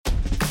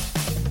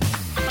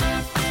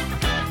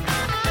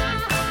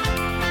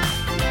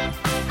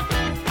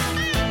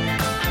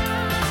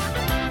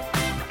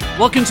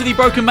Welcome to the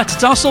Broken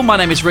Metatarsal. My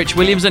name is Rich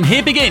Williams, and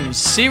here begins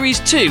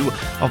Series 2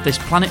 of this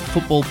Planet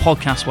Football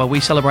podcast, where we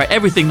celebrate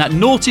everything that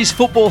noughties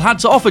football had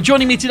to offer.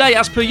 Joining me today,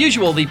 as per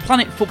usual, the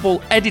Planet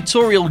Football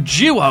editorial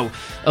duo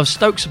of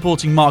Stoke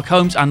supporting Mark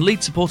Holmes and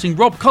Leeds supporting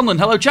Rob Conlon.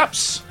 Hello,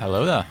 chaps.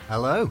 Hello there.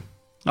 Hello.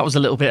 That was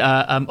a little bit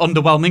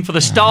underwhelming for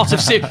the start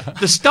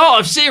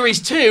of Series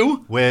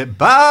 2. We're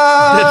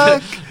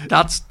back.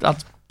 That's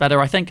better,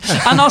 I think.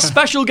 And our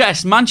special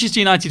guest, Manchester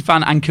United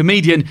fan and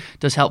comedian,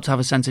 does help to have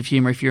a sense of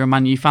humour if you're a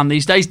Man U fan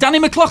these days. Danny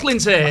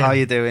McLaughlin's here. How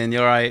you doing? You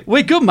all right?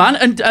 We're good, man,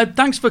 and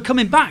thanks for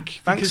coming back.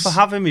 Thanks for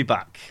having me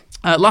back.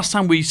 Last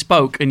time we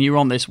spoke and you were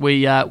on this,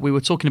 we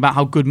were talking about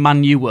how good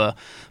Man U were,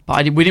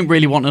 but we didn't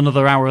really want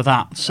another hour of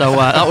that. So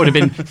that would have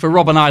been, for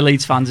Rob and I,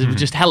 Leeds fans, it was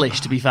just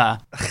hellish, to be fair.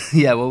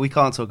 Yeah, well, we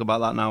can't talk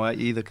about that now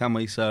either, can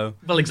we? So,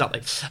 well,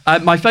 exactly.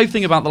 My favourite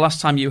thing about the last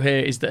time you were here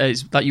is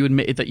that you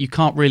admitted that you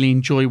can't really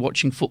enjoy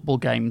watching football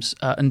games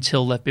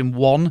until they've been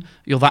won.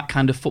 You're that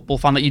kind of football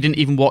fan that you didn't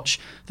even watch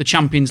the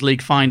Champions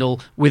League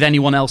final with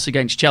anyone else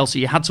against Chelsea.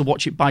 You had to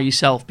watch it by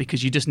yourself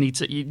because you just need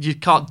to. You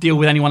can't deal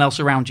with anyone else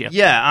around you.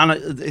 Yeah,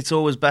 and it's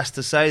always best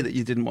to say that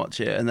you didn't watch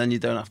it, and then you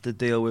don't have to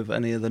deal with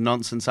any of the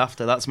nonsense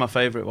after. That's my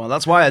favourite one.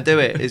 That's why I do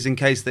it, is in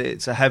case that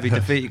it's a heavy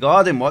defeat. You go,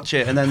 I didn't watch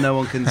it, and then no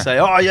one can say,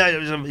 oh yeah,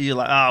 you're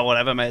like, oh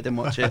whatever, mate, I didn't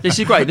watch it. This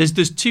is great.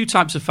 There's two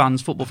types of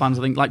fans, football fans,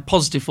 I think, like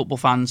positive football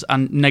fans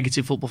and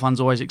negative football fans,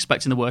 always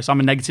expecting the worst.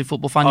 I'm a negative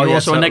football fan. You're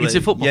also totally a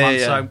negative football fan,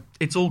 so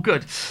it's all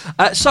good.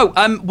 So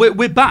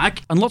we're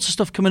back, and lots of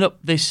stuff coming up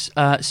this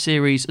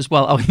series as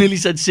well. I nearly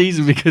said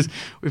season because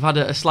we've had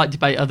a slight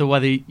debate over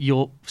whether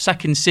your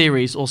second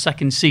series or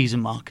second season,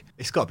 Mark.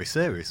 It's got to be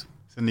series.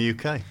 It's in the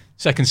UK.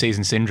 Second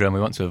season syndrome, we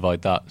want to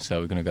avoid that,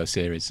 so we're going to go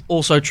series.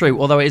 Also true,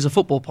 although it is a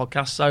football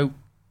podcast, so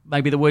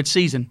maybe the word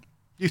season.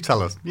 You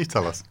tell us.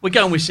 We're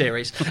going with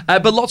series.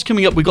 But lots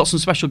coming up. We've got some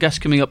special guests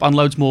coming up and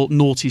loads more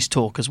naughties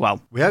talk as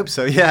well. We hope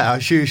so, yeah.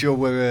 As usual,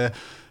 we're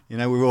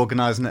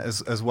organising it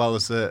as well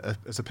as a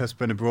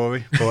Pittsburgh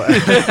brewery. But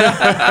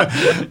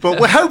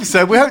we hope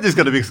so. We hope there's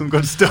going to be some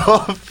good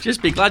stuff.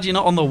 Just be glad you're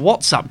not on the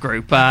WhatsApp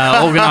group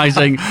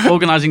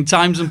organising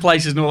times and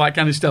places and all that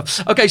kind of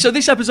stuff. Okay, so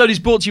this episode is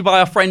brought to you by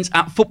our friends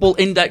at Football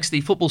Index,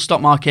 the football stock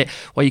market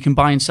where you can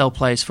buy and sell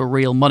players for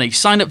real money.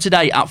 Sign up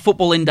today at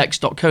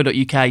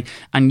footballindex.co.uk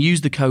and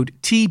use the code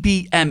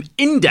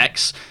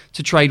TBMINDEX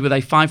to trade with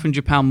a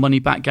 £500 money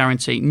back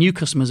guarantee. New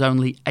customers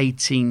only,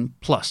 18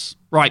 plus.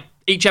 Right.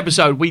 Each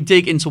episode, we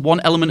dig into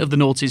one element of the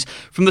noughties.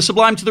 From the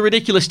sublime to the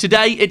ridiculous.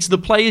 Today, it's the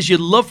players you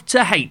love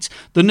to hate,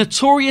 the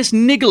notorious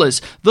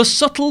nigglers, the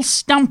subtle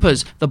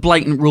stampers, the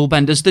blatant rule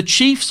benders, the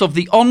chiefs of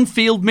the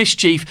on-field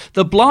mischief,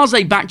 the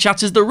blasé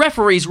backchatters, the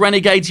referees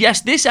renegades.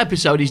 Yes, this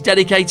episode is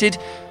dedicated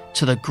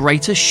to the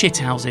greater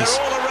shithouses. They're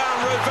all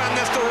around Ruud van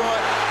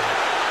Nistelrooy.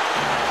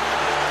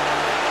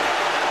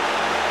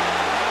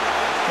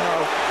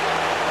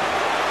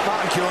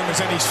 Martin Keown was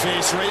in his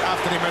face right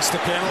after he missed the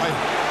penalty.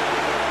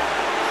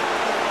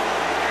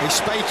 He's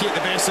spiky at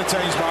the best of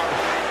times, Martin.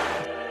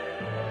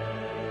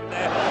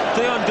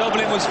 Theon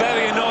Dublin was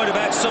very annoyed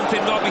about something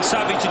Robbie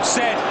Savage had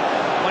said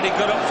when he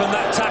got up from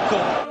that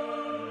tackle.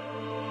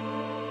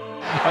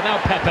 And now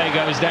Pepe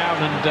goes down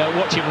and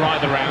watch him ride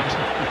the round.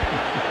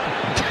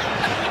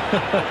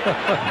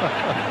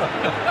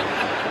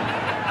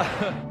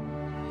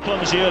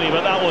 Clumsy early,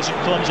 but that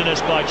wasn't clumsiness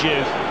by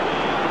Juve.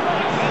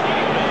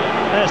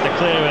 There's the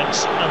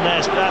clearance, and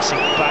that's a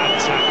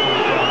bad tackle,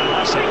 Brian.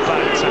 That's a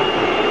bad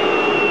tackle.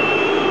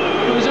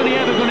 There's only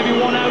ever going to be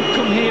one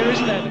outcome here,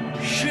 isn't there?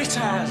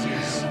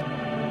 Shithouses.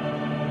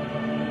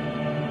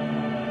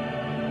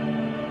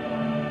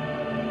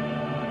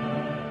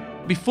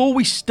 Before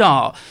we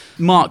start,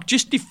 Mark,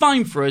 just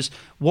define for us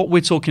what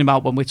we're talking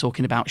about when we're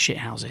talking about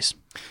shithouses.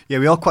 Yeah,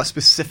 we are quite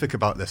specific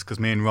about this because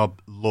me and Rob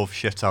love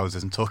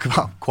shithouses and talk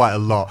about quite a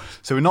lot.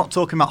 So we're not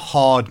talking about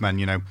hard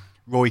men,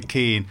 Roy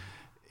Keane.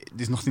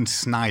 There's nothing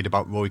snide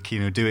about Roy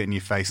Keane who'll do it in your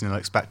face and he'll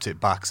expect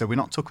it back. So we're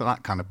not talking about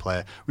that kind of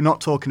player. We're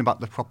not talking about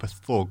the proper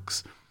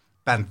thugs,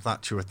 Ben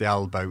Thatcher with the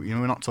elbow.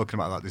 We're not talking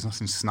about that. There's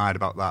nothing snide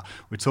about that.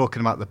 We're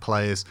talking about the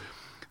players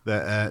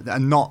that are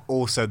not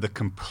also the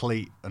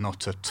complete and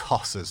utter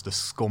tossers, the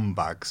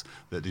scumbags,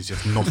 that there's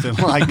just nothing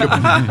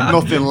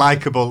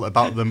likeable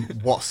about them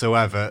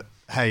whatsoever.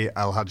 Hey,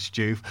 El Hadj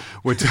Juve.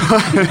 We're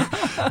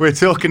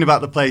talking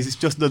about the players. It's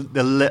just the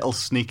little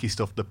sneaky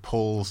stuff, the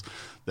pulls,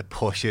 the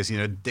pushes,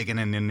 digging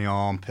in the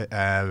armpit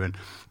air and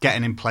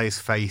getting in players'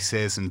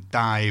 faces and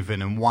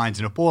diving and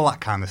winding up, all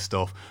that kind of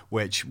stuff,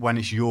 which when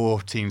it's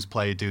your team's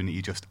player doing it,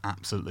 you just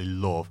absolutely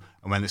love.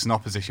 And when it's an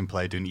opposition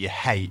player doing it, you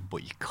hate,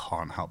 but you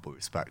can't help but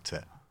respect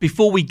it.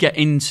 Before we get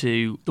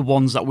into the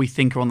ones that we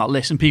think are on that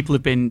list, and people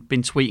have been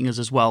tweeting us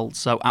as well,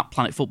 so at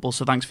Planet Football,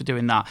 so thanks for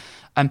doing that.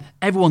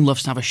 Everyone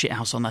loves to have a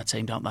shithouse on their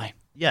team, don't they?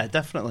 Yeah,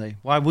 definitely.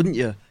 Why wouldn't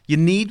you? You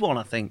need one,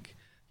 I think.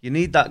 You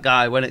need that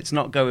guy when it's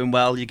not going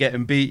well, you're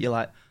getting beat, you're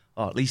like,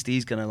 oh, at least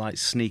he's going to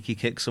sneaky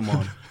kick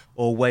someone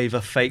or wave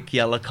a fake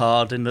yellow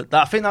card. And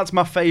I think that's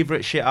my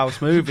favourite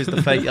shithouse move, is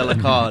the fake yellow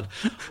card.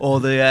 Or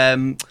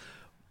the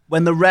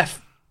when the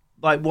ref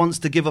like wants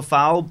to give a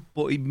foul,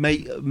 but he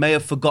may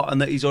have forgotten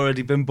that he's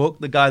already been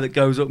booked. The guy that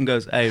goes up and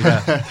goes, "Hey,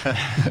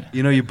 ref,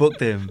 you know you booked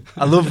him."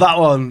 I love that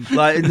one.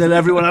 Like, and then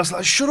everyone else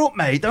like, "Shut up,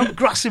 mate! Don't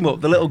grass him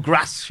up." The little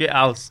grass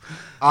shithouse.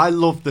 I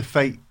love the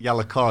fake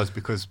yellow cards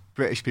because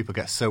British people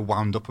get so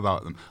wound up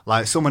about them.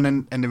 Like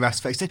someone in the ref's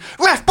face saying,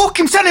 "Ref, book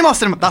him, send him off,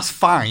 send him off." That's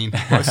fine.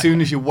 But as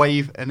soon as you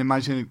wave and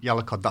imagine a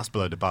yellow card, that's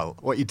below the belt.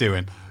 What are you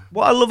doing?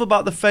 What I love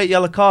about the fake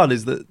yellow card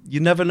is that you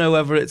never know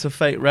whether it's a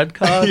fake red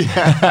card.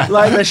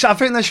 Like I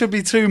think there should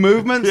be two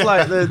movements. Yeah.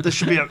 Like there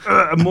should be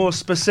a more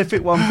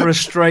specific one for a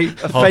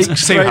fake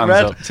straight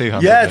red. Up, two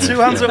hands yeah, up, two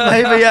hands up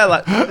maybe. Yeah,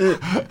 like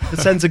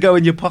pretend to go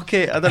in your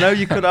pocket. I don't know.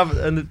 You could have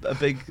a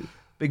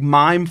big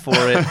mime for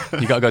it.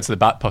 You got to go to the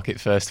back pocket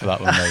first for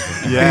that one,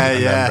 maybe.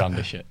 And then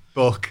brandish it.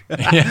 Book.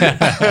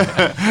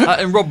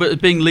 And Rob,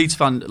 being Leeds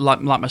fan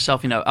like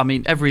myself, I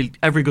mean, every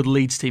good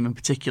Leeds team in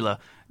particular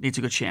needs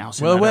a good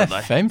shithouse. Well, we're don't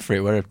they? famed for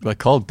it. We're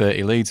called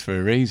Dirty Leeds for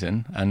a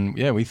reason, and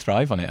yeah, we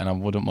thrive on it. And I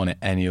wouldn't want it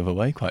any other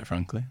way, quite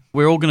frankly.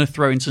 We're all going to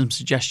throw in some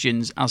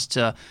suggestions as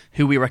to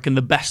who we reckon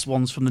the best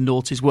ones from the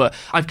noughties were.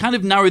 I've kind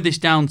of narrowed this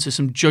down to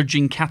some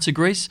judging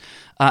categories,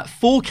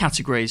 4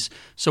 categories.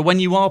 So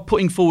when you are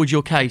putting forward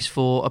your case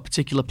for a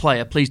particular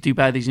player, please do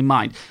bear these in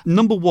mind.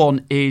 Number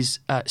 1 is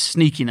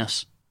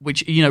sneakiness,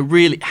 which,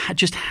 really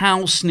just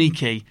how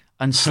sneaky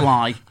and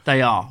sly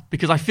they are.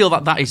 Because I feel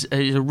that is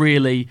a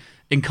really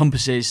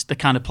encompasses the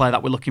kind of player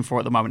that we're looking for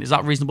at the moment. Is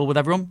that reasonable with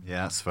everyone?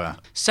 Yeah, that's fair.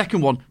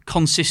 Second one,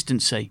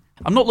 consistency.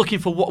 I'm not looking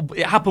for what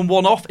it happened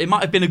one-off. It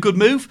might have been a good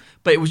move,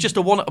 but it was just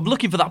a one. I'm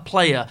looking for that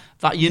player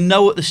that you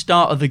know at the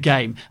start of the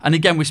game. And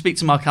again, we speak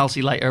to Mark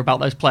Halsey later about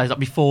those players that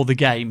before the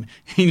game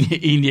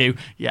he knew,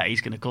 yeah,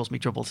 he's going to cause me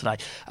trouble today.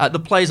 The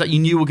players that you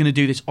knew were going to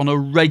do this on a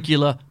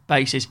regular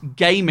basis,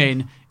 game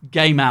in,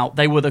 game out.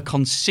 They were the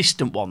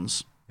consistent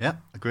ones. Yeah,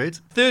 agreed.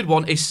 Third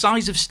one is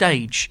size of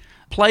stage.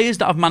 Players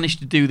that have managed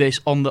to do this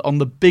on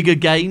the bigger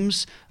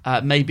games,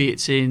 maybe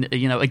it's in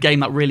a game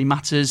that really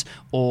matters,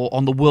 or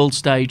on the world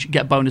stage,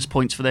 get bonus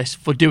points for this,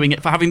 for doing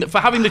it, for having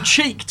the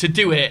cheek to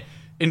do it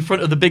in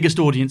front of the biggest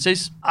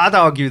audiences. I'd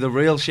argue the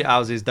real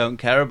shithouses don't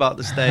care about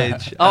the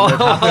stage. They'd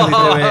happily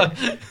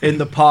do it in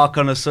the park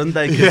on a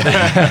Sunday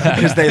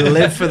because they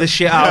live for the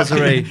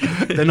shithousery.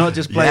 They're not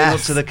just playing up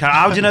to the car.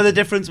 How do you know the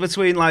difference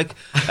between like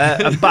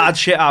a bad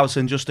shithouse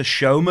and just a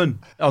showman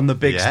on the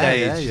big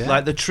stage? Yeah.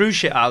 Like the true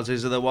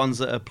shithouses are the ones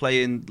that are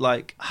playing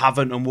like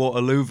Havant and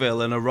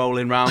Waterlooville and are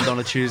rolling round on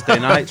a Tuesday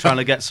night trying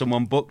to get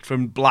someone booked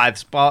from Blythe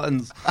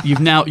Spartans. You've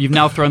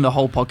now thrown the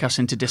whole podcast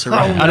into disarray.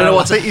 I don't know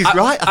what. I think he's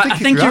right. I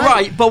think you're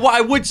right. But what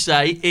I would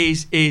say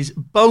is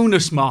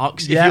bonus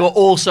marks if you're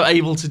also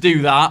able to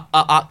do that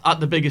at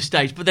the bigger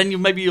stage. But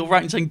then maybe you're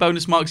right in saying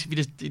bonus marks if you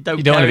just don't.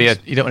 You don't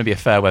want to be a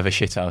fair weather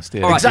shithouse, do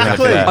you? Right,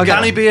 exactly.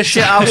 Can he be a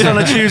shithouse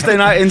on a Tuesday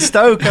night in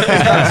Stoke?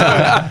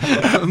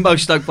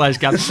 Most Stoke players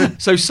can.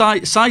 So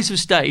size of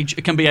stage,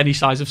 it can be any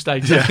size of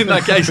stage in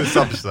that case.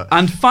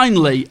 And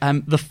finally,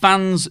 the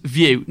fans'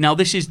 view. Now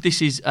this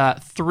is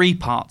 3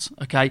 parts.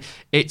 Okay,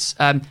 it's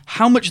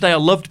how much they are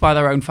loved by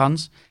their own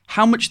fans,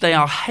 how much they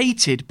are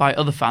hated by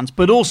other fans,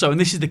 but also, and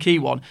this is the key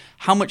one,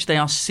 how much they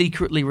are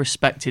secretly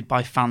respected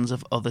by fans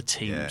of other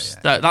teams.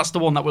 That's the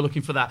one that we're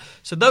looking for there.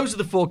 So those are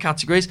the 4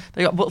 categories.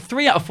 They got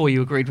 3 out of 4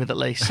 you agreed with at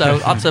least. So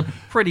that's a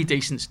pretty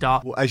decent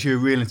start. Well, as you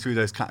were reeling through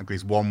those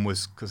categories, one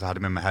was, because I had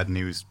him in my head and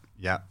he was,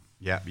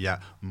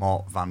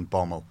 Mort van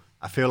Bommel.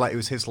 I feel like it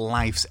was his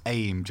life's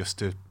aim just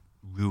to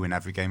ruin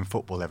every game of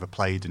football ever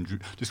played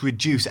and just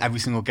reduce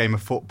every single game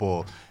of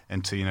football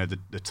into,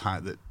 the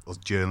type that us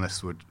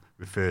journalists would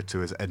referred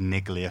to as a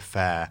niggly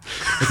affair.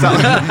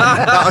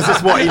 That was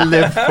just what he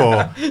lived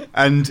for.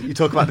 And you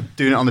talk about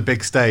doing it on the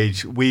big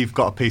stage. We've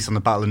got a piece on the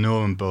Battle of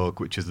Nuremberg,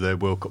 which is the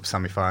World Cup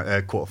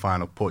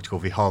quarter-final, Portugal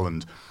v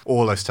Holland.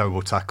 All those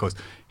terrible tackles.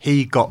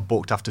 He got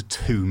booked after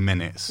 2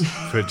 minutes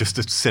for just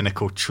a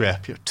cynical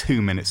trip.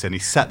 2 minutes in, he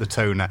set the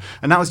tone there.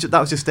 And that was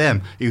just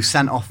him. He was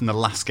sent off in the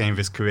last game of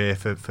his career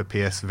for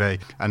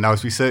PSV. And I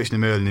was researching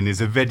him earlier, and there's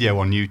a video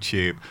on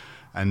YouTube.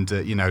 And,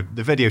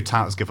 the video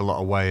titles give a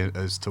lot away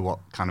as to what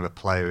kind of a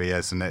player he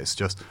is. And it's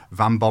just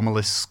Van Bommel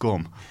is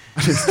scum.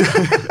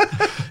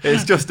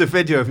 It's just a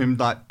video of him,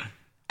 like,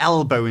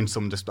 elbowing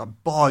someone, just like,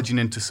 barging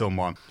into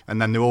someone.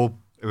 And then they're all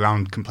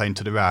around complaining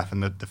to the ref.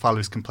 And the fellow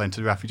who's complaining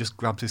to the ref, he just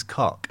grabs his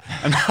cock.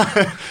 And,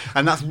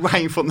 and that's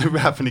right in front of the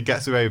ref, and he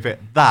gets away with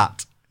it.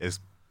 That is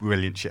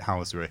brilliant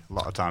shithousery. A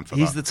lot of time for that.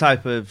 He's the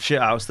type of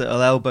shithouse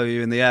that'll elbow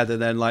you in the head and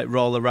then like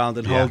roll around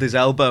and hold his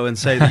elbow and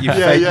say that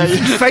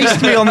you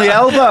faced me on the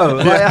elbow.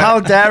 Like, how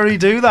dare he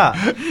do that?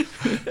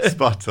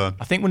 Spot on.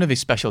 I think one of his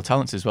special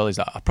talents as well is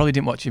that I probably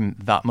didn't watch him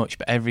that much,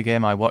 but every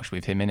game I watched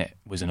with him in it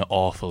was an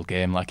awful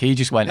game. Like, he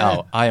just went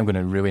out, I am going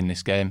to ruin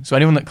this game. So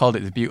anyone that called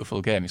it the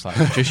beautiful game, it's like,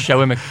 just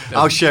show him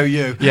I'll show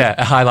you. Yeah,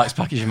 a highlights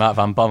package of Matt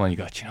Van Bommel, and you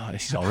go,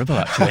 this is horrible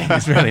actually.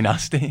 It's really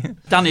nasty.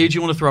 Danny, who do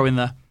you want to throw in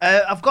there?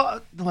 I've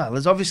got,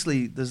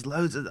 there's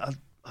loads of,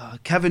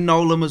 Kevin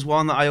Nolan was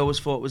one that I always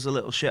thought was a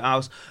little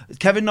shithouse.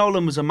 Kevin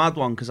Nolan was a mad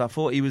one because I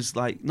thought he was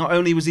like, not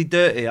only was he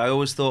dirty, I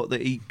always thought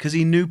that because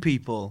he knew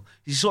people,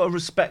 he's sort of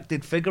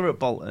respected figure at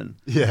Bolton.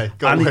 Yeah,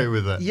 got away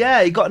with it.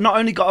 Yeah, he not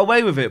only got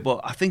away with it, but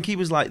I think he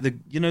was like the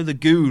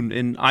goon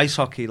in ice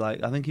hockey.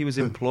 Like I think he was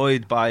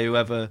employed by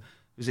whoever,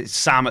 was it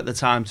Sam at the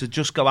time, to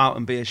just go out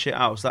and be a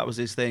shithouse. That was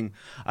his thing.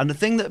 And the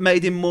thing that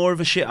made him more of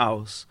a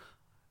shithouse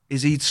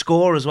is he'd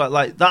score as well.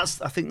 Like I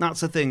think that's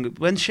the thing.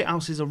 When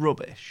shithouses are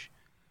rubbish,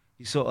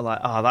 you're sort of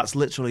like, that's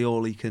literally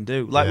all he can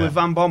do. Like with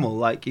Van Bommel,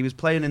 like he was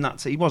playing in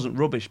that he wasn't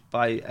rubbish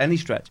by any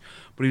stretch,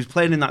 but he was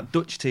playing in that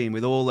Dutch team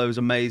with all those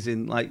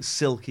amazing, like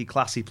silky,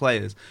 classy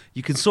players.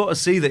 You can sort of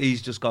see that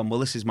he's just gone, well,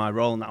 this is my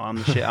role now, I'm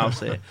the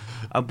shithouse here.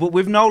 But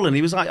with Nolan,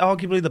 he was like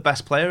arguably the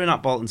best player in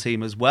that Bolton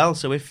team as well.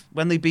 So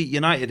when they beat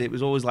United, it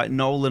was always like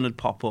Nolan would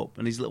pop up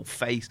and his little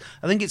face.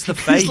 I think it's the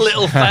face. His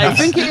little face. I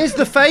think it is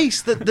the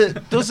face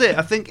that does it.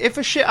 I think if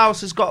a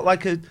shithouse has got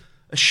like a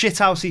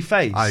shithousey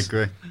face, I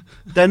agree.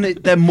 Then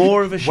they're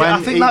more of a shit.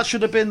 I think that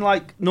should have been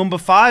like number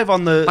 5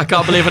 on the. I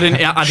can't believe I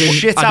didn't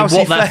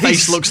what their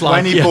face looks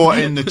like. When he brought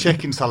in the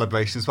chicken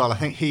celebration as well, I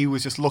think he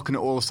was just looking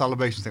at all the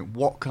celebrations, thinking,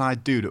 what can I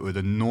do that would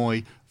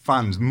annoy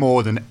fans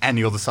more than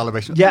any other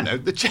celebration? Yeah,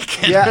 the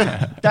chicken.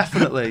 Yeah,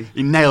 definitely.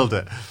 He nailed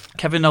it.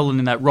 Kevin Nolan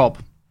in that. Rob.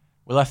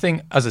 Well, I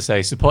think, as I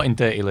say, supporting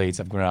dirty Leeds,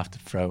 I'm going to have to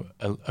throw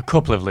a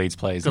couple of Leeds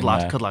players in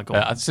there. Good lad, go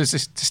on. So to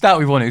start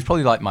with one who's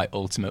probably like my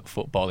ultimate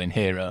footballing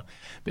hero,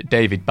 but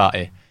David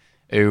Batty,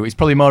 who is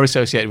probably more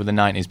associated with the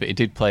 90s, but he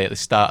did play at the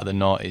start of the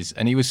noughties,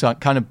 and he was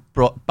kind of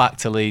brought back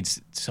to Leeds,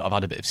 sort of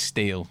had a bit of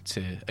steel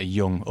to a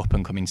young,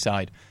 up-and-coming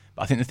side.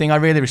 But I think the thing I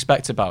really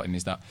respect about him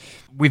is that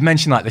we've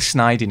mentioned like the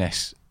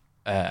snidiness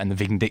and the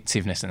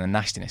vindictiveness and the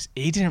nastiness.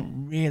 He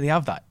didn't really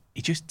have that.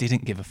 He just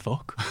didn't give a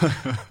fuck.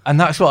 And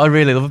that's what I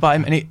really love about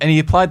him. And he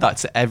applied that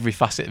to every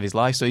facet of his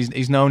life. So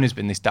he's known as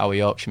being this dour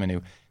Yorkshireman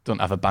who doesn't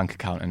have a bank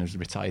account and has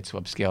retired to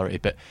obscurity.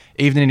 But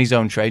even in his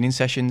own training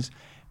sessions,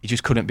 he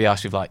just couldn't be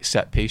asked with like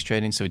set piece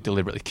training. So he'd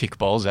deliberately kick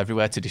balls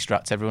everywhere to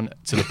distract everyone,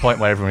 to the point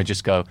where everyone would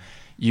just go,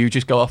 you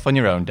just go off on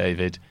your own,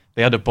 David.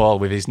 They had a ball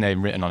with his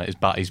name written on it as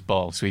Batty's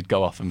ball. So he'd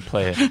go off and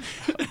play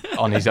it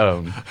on his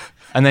own.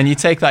 And then you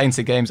take that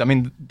into games. I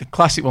mean, the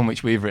classic one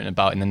which we've written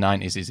about in the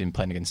 90s is him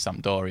playing against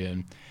Sampdoria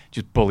and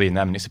just bullying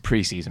them, and it's a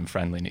pre-season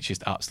friendly, and it's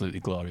just absolutely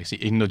glorious.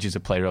 He nudges a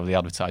player over the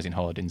advertising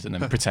hoardings and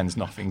then pretends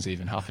nothing's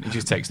even happened. He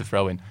just takes the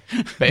throw in.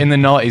 But in the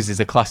noughties, there's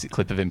a classic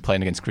clip of him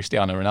playing against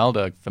Cristiano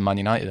Ronaldo for Man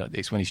United.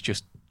 It's when he's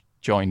just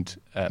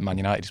joined Man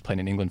United. He's playing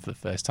in England for the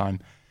first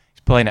time.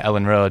 He's playing at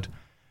Ellen Road,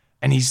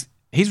 and he's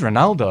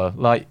Ronaldo.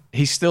 Like,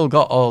 he's still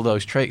got all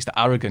those traits, the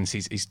arrogance.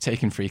 He's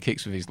taking free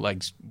kicks with his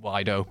legs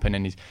wide open,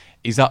 and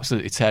he's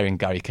absolutely tearing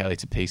Gary Kelly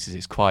to pieces.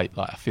 It's quite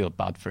like, I feel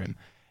bad for him.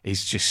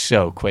 He's just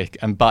so quick,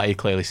 and Batty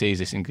clearly sees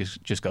this and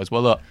just goes,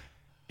 well, look,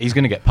 he's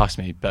going to get past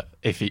me, but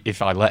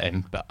if I let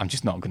him, but I'm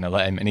just not going to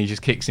let him. And he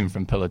just kicks him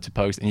from pillar to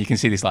post, and you can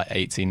see this like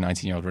 18,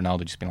 19-year-old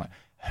Ronaldo just being like,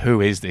 who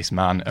is this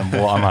man, and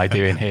what am I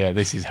doing here?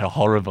 This is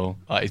horrible.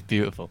 Like, it's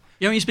beautiful.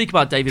 You know, when you speak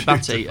about David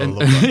Batty, and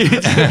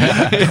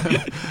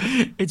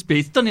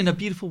it's done in a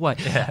beautiful way.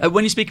 Yeah.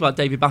 When you speak about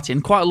David Batty,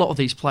 and quite a lot of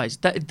these players,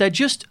 they're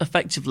just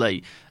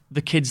effectively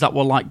the kids that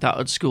were like that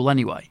at school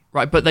anyway,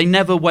 right? But they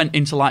never went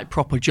into like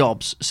proper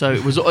jobs. So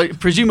it was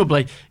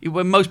presumably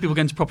when most people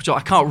get into proper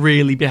jobs, I can't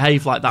really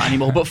behave like that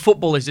anymore. But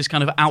football is this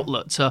kind of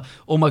outlet to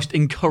almost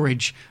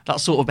encourage that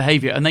sort of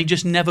behaviour, and they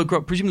just never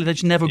grow. Presumably, they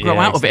just never grow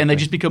out of it, and they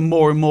just become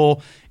more and more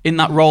in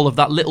that role of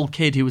that little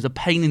kid who was a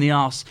pain in the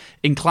arse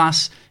in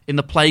class, in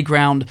the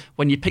playground,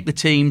 when you pick the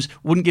teams,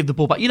 wouldn't give the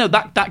ball back. You know,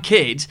 that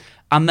kid,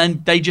 and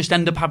then they just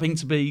end up having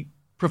to be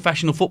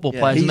professional football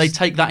players, and they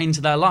take that into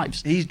their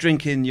lives. He's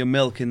drinking your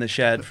milk in the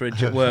shed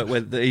fridge at work,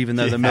 with even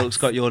though the milk's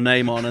got your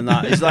name on, and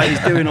that. It's like he's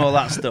doing all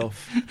that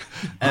stuff.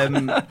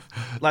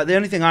 Like, the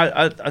only thing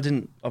I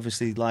didn't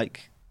obviously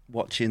like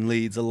watching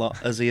Leeds a lot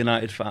as a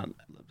United fan.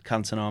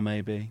 Cantona,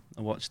 maybe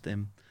I watched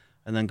him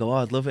and then go,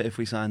 I'd love it if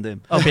we signed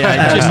him. Oh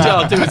yeah,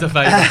 just do us a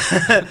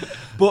favour.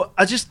 But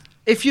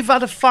if you've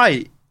had a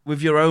fight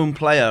with your own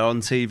player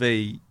on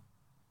TV,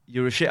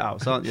 you're a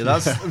shithouse, aren't you?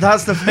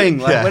 That's the thing.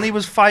 Like, when he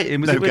was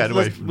fighting, was it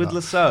with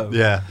Lasso?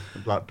 Yeah,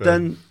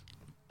 Blackburn.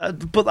 Then,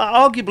 but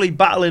arguably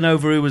battling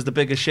over who was the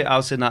biggest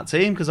shithouse in that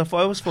team, because I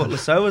always thought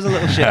Lasso was a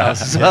little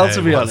shithouse as well,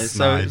 to be honest.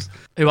 Nice. So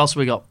who else have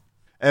we got?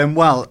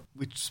 Well,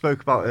 we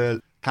spoke about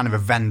a kind of a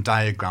Venn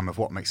diagram of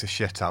what makes a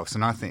shithouse,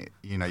 and I think,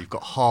 you know, you've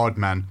got hard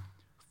men,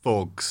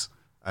 thugs,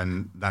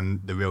 and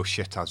then the real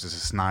shithouse is a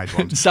snide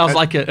one. Sounds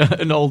like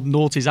an old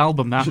noughties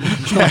album now.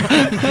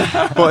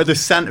 But at the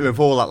centre of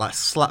all that, like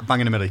slap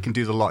bang in the middle, you can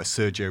do the lot of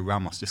Sergio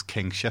Ramos, just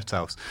king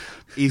shithouse.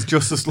 He's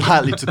just as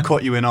likely to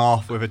cut you in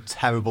half with a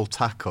terrible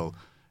tackle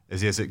as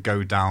he is it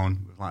go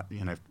down, like,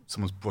 you know,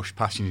 someone's brushed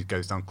past you and he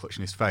goes down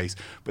clutching his face.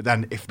 But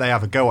then if they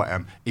have a go at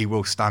him, he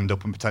will stand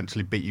up and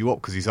potentially beat you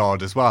up because he's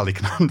hard as well. He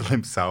can handle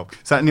himself.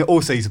 So, and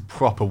also he's a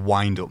proper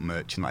wind-up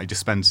merchant. Like, he just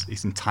spends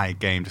his entire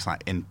game just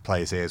like in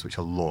players' ears, which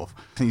I love.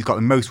 I think he's got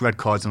the most red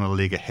cards in the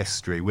league of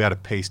history. We had a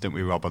piece, didn't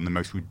we, Rob, on the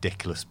most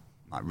ridiculous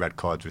like red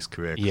cards of his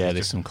career. Yeah,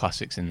 there's some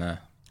classics in there.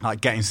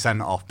 like getting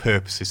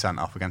purposely sent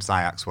off against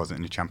Ajax, wasn't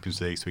in the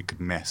Champions League, so he could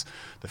miss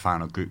the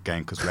final group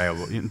game because Real.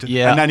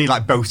 Yeah. And then he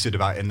like boasted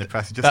about it in the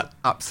press.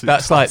 Absolutely.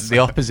 That's like the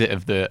opposite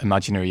of the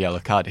imaginary yellow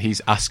card.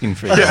 He's asking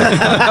for it, which is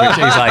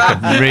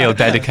like a real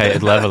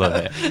dedicated level of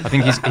it. I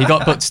think he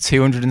got booked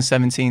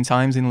 217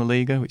 times in La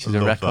Liga, which is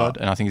a record,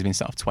 and I think he's been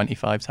sent off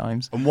 25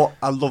 times. And what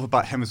I love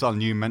about him as well,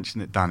 and you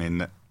mentioned it, Danny, in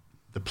that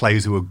the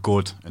players who are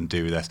good and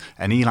do this,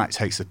 and he like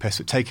takes the piss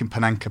with taking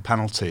Panenka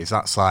penalties.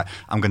 That's like,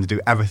 I'm going to do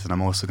everything.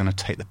 I'm also going to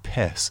take the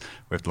piss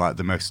with like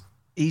the most.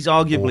 He's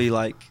arguably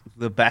like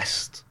the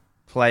best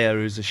player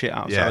who's a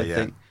shithouse. I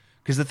think,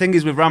 because the thing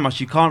is with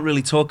Ramos, you can't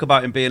really talk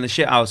about him being a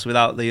shithouse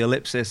without the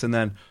ellipsis and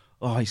then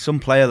he's some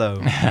player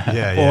though.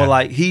 Or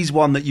like he's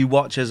one that you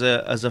watch as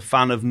a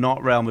fan of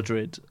not Real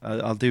Madrid.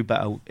 I'll do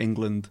better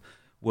England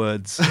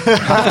words,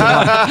 but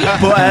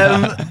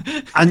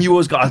and you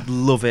always got.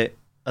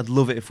 I'd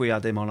love it if we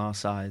had him on our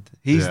side.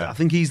 I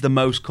think he's the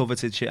most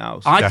coveted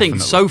shithouse. I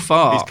think so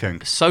far, he's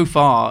king. So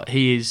far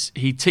he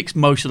ticks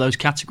most of those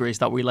categories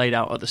that we laid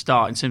out at the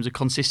start in terms of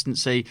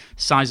consistency,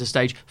 size of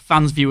stage,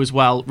 fans view as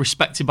well,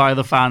 respected by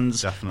other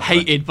fans,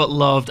 hated but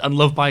loved, and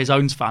loved by his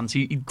own fans.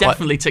 He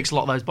definitely ticks a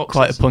lot of those boxes.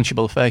 Quite a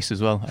punchable face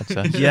as well, I'd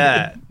say.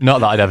 Yeah. Not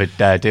that I'd ever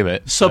dare do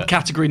it.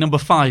 Subcategory number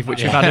 5,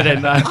 which you've added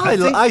in there.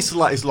 I used to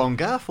like his long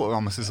hair. I thought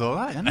Ramos is all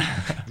right, isn't it?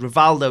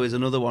 Rivaldo is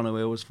another one who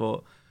I always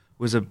thought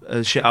was a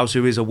shithouse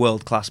who is a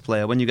world-class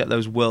player. When you get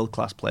those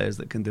world-class players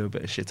that can do a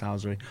bit of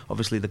shithousery,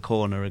 obviously the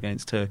corner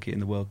against Turkey in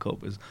the World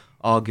Cup was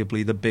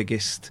arguably the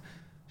biggest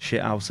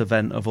shithouse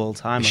event of all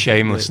time. The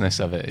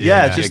shamelessness of it.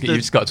 Yeah, you've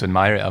just got to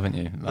admire it, haven't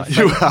you? Like,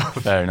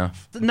 fair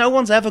enough. No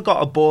one's ever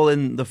got a ball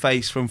in the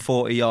face from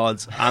 40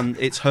 yards and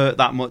it's hurt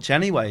that much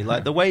anyway.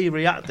 Like the way he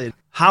reacted,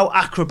 how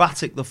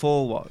acrobatic the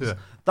fall was. Yeah.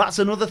 That's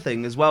another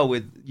thing as well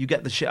with you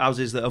get the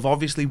shithouses that have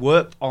obviously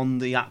worked on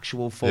the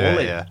actual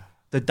falling. Yeah.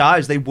 The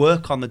dives, they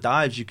work on the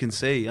dives, you can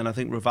see, and I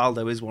think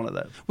Rivaldo is one of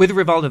them. With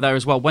Rivaldo there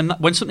as well,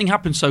 when something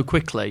happens so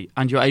quickly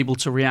and you're able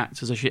to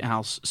react as a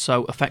shithouse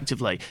so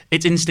effectively,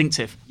 it's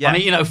instinctive. Yeah. I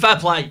mean, fair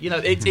play.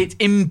 It's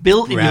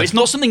inbuilt in you. It's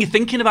not something you're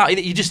thinking about.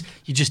 You just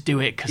do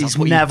it because that's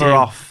what never you do.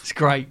 off. It's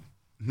great.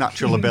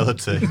 Natural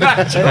ability. You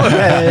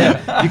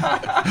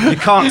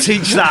can't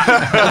teach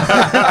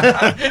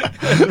that.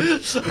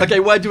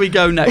 Okay, where do we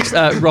go next?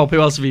 Rob,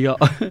 who else have you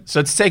got?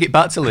 So to take it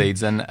back to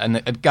Leeds, and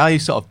a guy who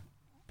sort of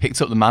picked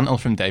up the mantle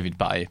from David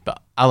Batty,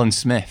 but Alan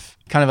Smith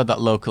kind of had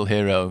that local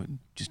hero,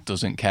 just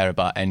doesn't care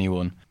about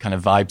anyone kind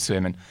of vibe to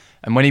him.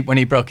 And when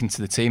he broke into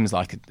the team as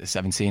like a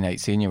 17,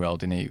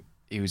 18-year-old, and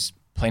he was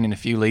playing in a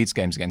few Leeds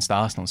games against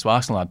Arsenal. So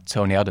Arsenal had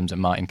Tony Adams and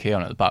Martin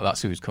Keown at the back.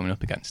 That's who he was coming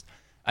up against.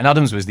 And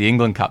Adams was the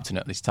England captain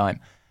at this time.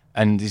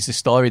 And there's a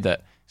story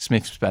that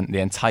Smith spent the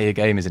entire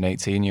game as an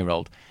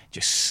 18-year-old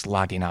just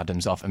slagging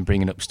Adams off and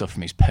bringing up stuff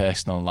from his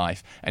personal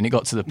life. And it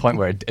got to the point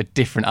where a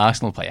different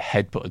Arsenal player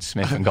headbutted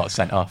Smith and got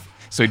sent off.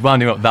 So he'd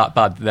wound him up that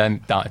bad,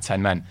 then down to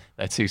 10 men.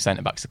 Their two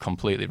centre-backs are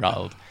completely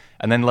rattled.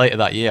 And then later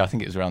that year, I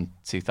think it was around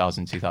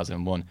 2000,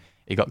 2001,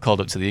 he got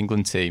called up to the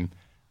England team.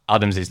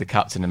 Adams is the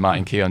captain and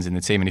Martin Keown's in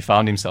the team, and he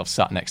found himself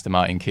sat next to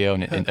Martin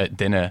Keown at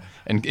dinner.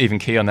 And even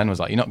Keown then was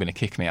like, "You're not going to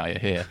kick me out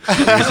of here."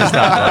 He was just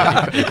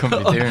that, like, he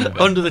couldn't be doing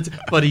it.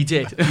 But he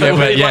did.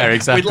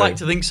 Exactly. We'd like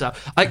to think so.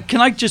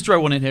 Can I just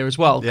throw one in here as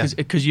well?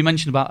 Because you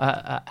mentioned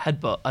about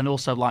headbutt and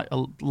also like a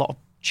lot of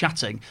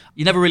chatting.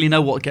 You never really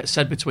know what gets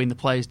said between the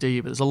players, do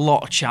you? But there's a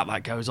lot of chat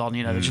that goes on.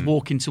 They're just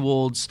walking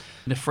towards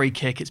a free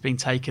kick, it's being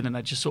taken, and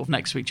they're just sort of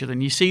next to each other.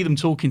 And you see them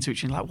talking to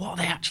each other, like, what are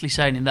they actually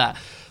saying in there?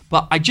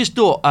 But I just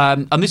thought,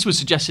 and this was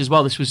suggested as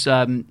well, this was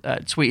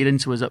tweeted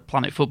into us at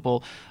Planet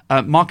Football,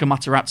 Marco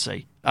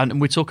Materazzi, and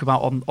we talk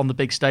about on the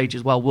big stage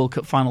as well, World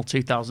Cup final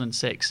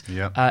 2006,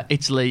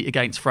 Italy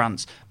against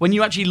France. When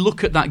you actually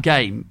look at that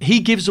game, he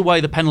gives away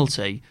the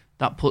penalty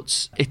that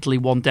puts Italy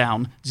 1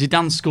 down.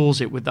 Zidane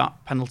scores it with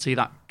that penalty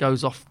that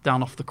goes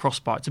down off the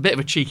crossbar. It's a bit of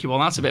a cheeky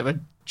one. That's a bit of a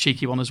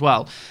cheeky one as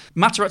well.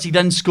 Materazzi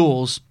then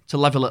scores to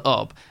level it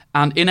up,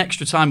 and in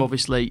extra time,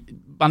 obviously,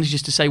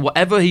 manages to say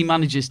whatever he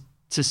manages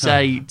to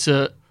say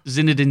to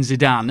Zinedine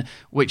Zidane,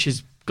 which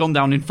has gone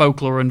down in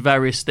folklore and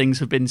various things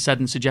have been said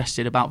and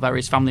suggested about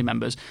various family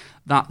members,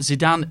 that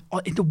Zidane,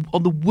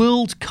 on the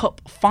World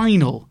Cup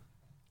final,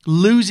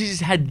 loses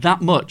his head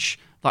that much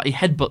that he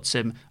headbutts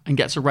him and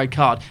gets a red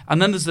card. And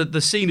then there's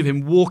the scene of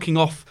him walking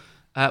off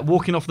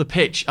the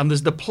pitch, and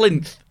there's the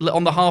plinth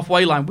on the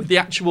halfway line with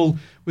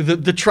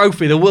the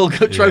trophy, the World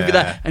Cup trophy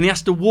there, and he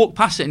has to walk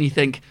past it, and you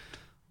think,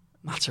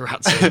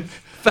 Materazzi,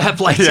 fair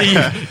play to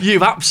you.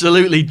 You've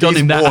absolutely done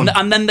him there.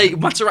 And then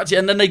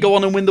they go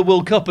on and win the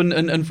World Cup,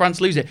 and France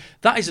lose it.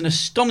 That is an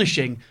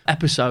astonishing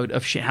episode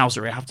of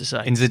shithousery, I have to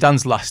say. In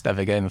Zidane's last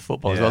ever game of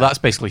football as well, that's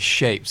basically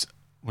shaped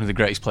one of the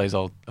greatest players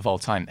of all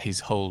time.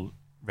 His whole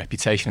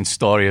reputation and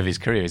story of his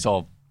career is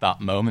all that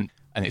moment.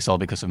 And it's all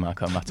because of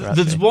Marco Materazzi.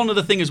 There's one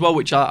other thing as well,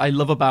 which I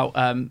love about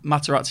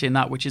Materazzi in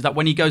that, which is that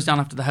when he goes down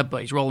after the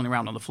headbutt, he's rolling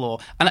around on the floor,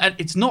 and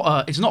it's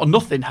not a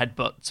nothing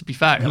headbutt. To be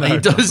fair,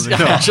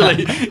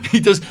 he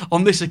does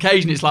on this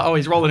occasion. It's like, oh,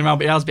 he's rolling around,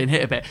 but he has been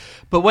hit a bit.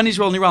 But when he's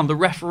rolling around, the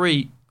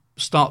referee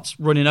starts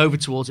running over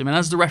towards him, and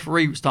as the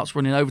referee starts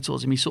running over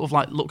towards him, he sort of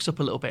like looks up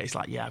a little bit. He's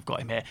like, "Yeah, I've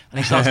got him here," and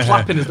he starts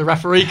clapping as the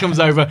referee comes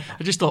over.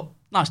 I just thought,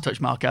 nice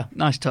touch, Marker,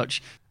 nice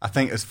touch. I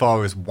think as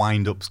far as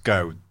wind-ups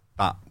go,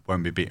 that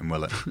won't be beaten,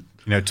 will it?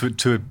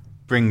 To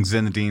bring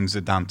Zinedine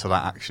Zidane to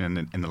that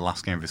action in the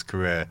last game of his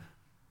career,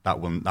 that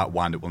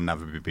wind-up will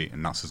never be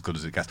beaten. That's as good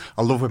as it gets.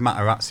 I love with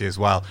Materazzi as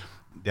well.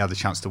 He had the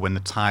chance to win the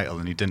title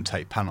and he didn't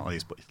take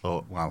penalties, but he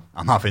thought, well,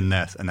 I'm having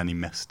this, and then he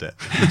missed it.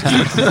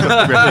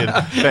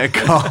 Brilliant. Bit of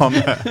calm.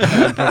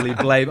 I'd probably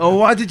blame,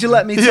 why did you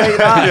let me take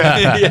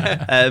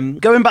that?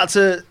 Going back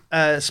to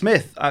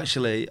Smith,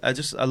 actually, I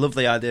love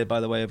the idea, by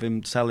the way, of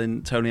him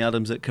telling Tony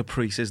Adams that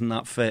Caprice isn't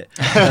that fit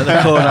at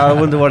the corner. I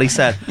wonder what he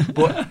said.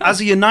 But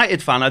as a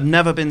United fan, I've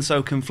never been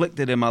so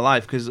conflicted in my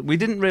life, because we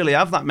didn't really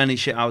have that many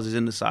shithouses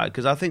in the side,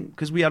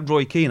 because we had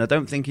Roy Keane. I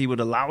don't think he would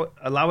allow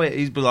it.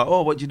 He'd be like,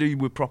 what do you do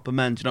with proper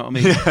men? Do you know what I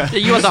mean? Yeah,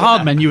 you had the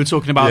hard men you were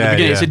talking about at the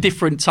beginning. Yeah. It's a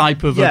different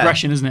type of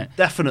aggression, isn't it?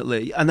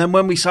 Definitely. And then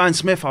when we signed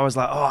Smith, I was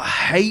like, I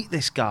hate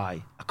this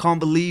guy. I can't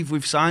believe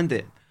we've signed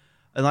it.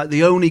 And like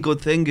the only good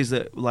thing is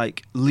that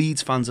like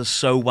Leeds fans are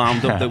so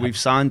wound up that we've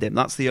signed him.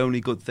 That's the only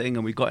good thing,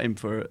 and we got him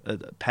for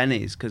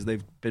pennies because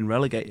they've been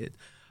relegated.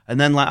 And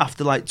then like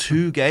after like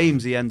 2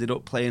 games, he ended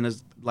up playing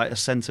as like a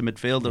centre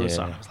midfielder or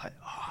something. I was like,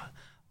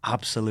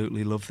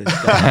 absolutely love this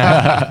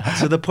guy.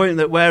 To the point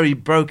that where he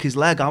broke his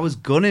leg, I was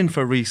gunning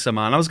for Risa,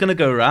 man. I was going to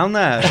go around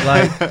there.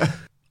 Like,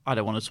 I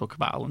don't want to talk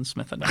about Alan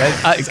Smith.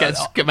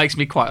 It makes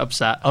me quite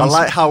upset. I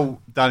like how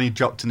Danny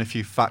dropped in a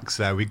few facts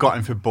there. We got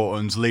him for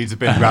buttons. Leeds have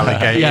been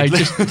relegated. Yeah,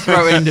 just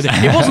throw it into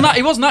it.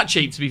 He wasn't that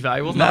cheap, to be fair.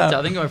 He wasn't that,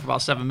 I think he went for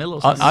about 7 mil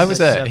or something. I was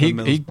there.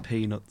 He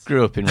peanuts.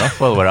 Grew up in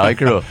Rothwell, where I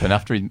grew up, and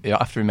after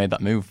he made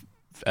that move,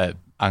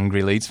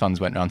 angry Leeds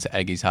fans went round to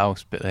egg his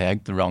house, but they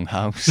egged the wrong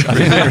house. I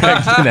think they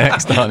egged the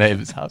next door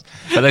neighbour's house.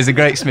 But there's a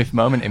great Smith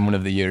moment in one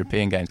of the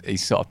European games.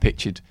 He's sort of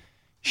pictured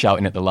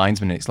shouting at the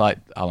linesman, and it's like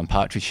Alan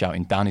Partridge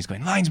shouting down. He's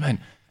going, linesman,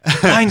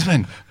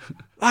 linesman,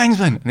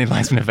 linesman. And the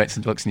linesman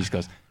eventually looks and he just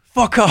goes,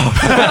 fuck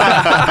off.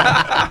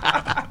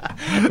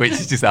 Which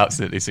is just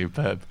absolutely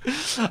superb.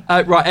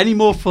 Right, any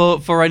more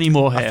for any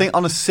more here? I think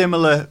on a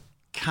similar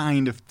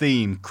kind of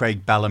theme,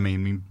 Craig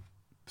Bellamy,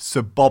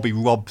 Sir Bobby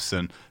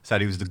Robson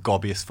said he was the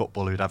gobbiest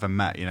footballer he'd ever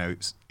met.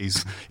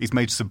 He's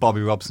made Sir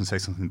Bobby Robson say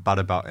something bad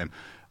about him.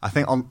 I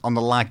think on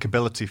the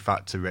likability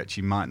factor, Rich,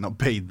 he might not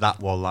be that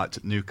well liked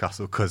at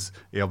Newcastle because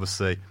he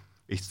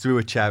threw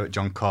a chair at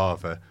John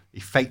Carver. He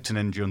faked an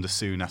injury under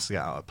Souness to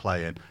get out of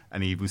playing,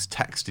 and he was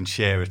texting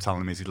Shearer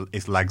telling him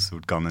his legs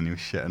had gone and he was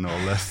shit and all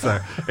this. So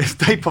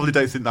they probably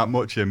don't think that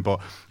much of him, but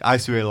I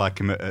used to really like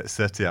him at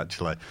City,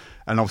 actually.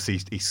 And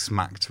obviously he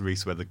smacked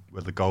Reece with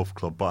the golf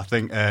club. But I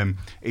think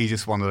he's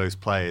just one of those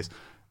players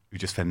who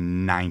just for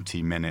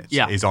 90 minutes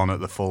is on at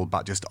the full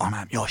back, just,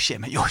 man, you're shit,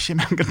 mate,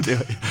 I'm going to do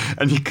it.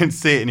 And you can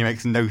see it, and he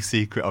makes no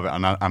secret of it,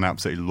 and I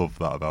absolutely love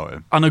that about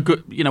him. And a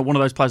good, one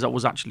of those players that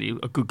was actually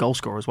a good goal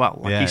scorer as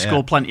well. He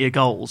scored plenty of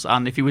goals,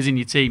 and if he was in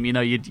your team,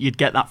 you'd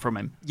get that from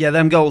him. Yeah,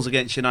 them goals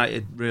against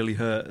United really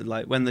hurt.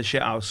 Like when the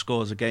shithouse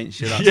scores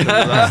against you, that's the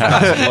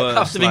worst.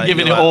 After been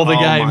giving it all the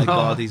game. Oh my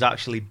God, he's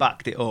actually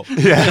backed it up.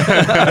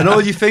 Yeah. And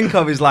all you think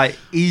of is like,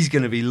 he's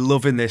going to be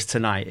loving this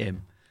tonight,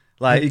 him.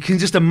 Like, you can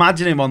just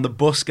imagine him on the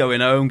bus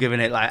going home, giving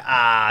it like,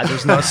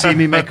 does not see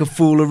me make a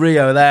fool of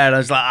Rio there. And I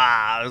was like,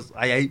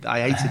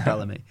 I hated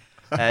Bellamy.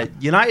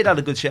 United had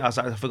a good shit house.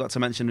 I forgot to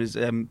mention was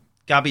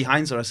Gabby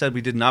Heinzer. I said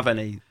we didn't have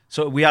any.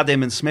 So we had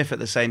him and Smith at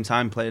the same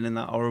time playing in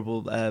that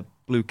horrible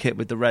blue kit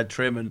with the red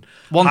trim. And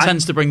one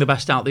tends to bring the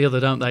best out the other,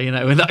 don't they?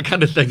 And that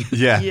kind of thing.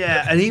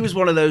 Yeah, and he was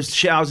one of those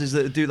shithouses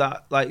that do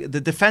that. Like the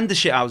defender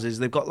shithouses,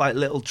 they've got like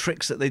little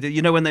tricks that they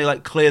do. When they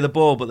like clear the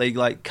ball, but they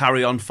like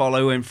carry on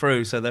following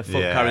through, so their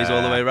foot carries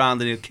all the way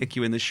around, and he'll kick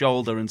you in the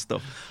shoulder and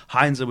stuff.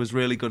 Heinzer was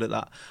really good at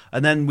that.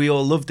 And then we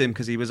all loved him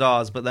because he was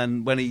ours. But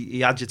then when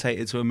he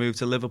agitated to a move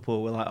to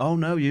Liverpool, we're like, oh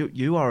no,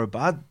 you are a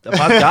bad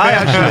guy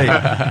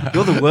actually.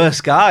 You're the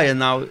worst guy. And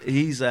now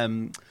he's at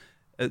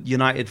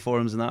United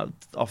forums and that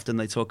often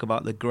they talk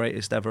about the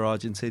greatest ever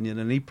Argentinian,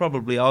 and he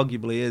probably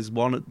arguably is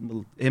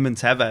one. Him and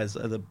Tevez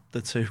are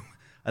the two,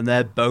 and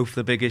they're both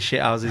the biggest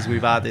shithouses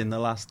we've had in the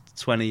last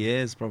 20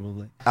 years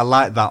probably. I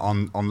like that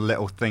on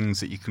little things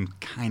that you can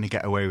kind of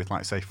get away with,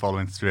 like say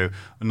following through.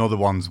 Another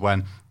one's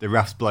when the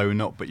ref's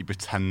blowing up but you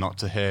pretend not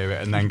to hear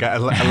it and then get a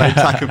late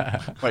tackle.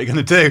 What are you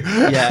going to do?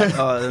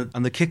 Yeah,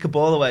 and the kick a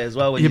ball away as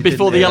well.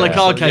 Before the yellow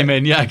card came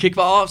in, kick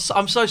ball.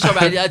 I'm so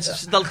sorry,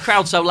 the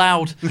crowd's so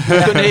loud.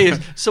 I couldn't hear it.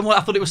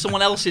 I thought it was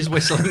someone else's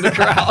whistle in the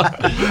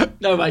crowd.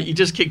 No, mate, you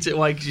just kicked it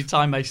away because you're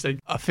time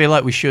wasting. I feel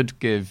like we should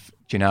give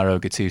Gennaro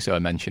Gattuso a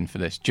mention for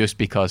this, just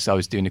because I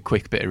was doing a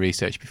quick bit of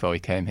research before we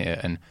came here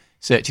and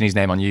searching his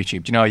name on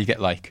YouTube. Do you know how you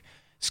get like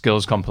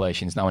skills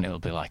compilations now, and it'll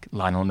be like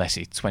Lionel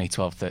Messi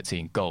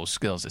 2012-13 goals,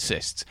 skills,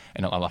 assists,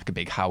 and it'll have like a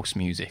big house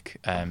music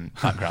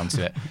background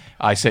to it.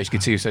 I searched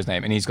Gattuso's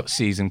name, and he's got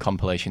season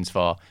compilations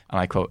for, and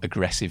I quote,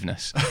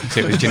 aggressiveness.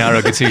 So it was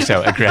Gennaro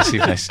Gattuso,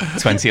 aggressiveness,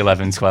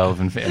 2011-12,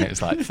 and it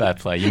was like, fair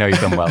play, you know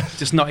he's done well.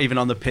 Just not even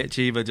on the pitch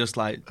either, just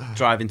like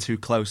driving too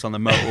close on the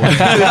motorway.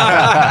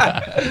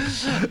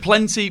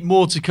 Plenty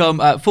more to come.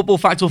 Football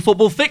Fact or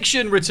Football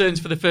Fiction returns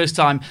for the first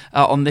time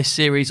on this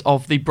series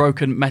of the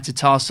broken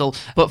metatarsal.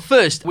 But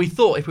first, we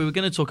thought if we were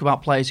going to talk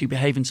about players who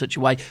behave in such a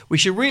way, we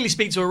should really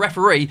speak to a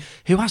referee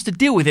who has to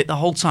deal with it the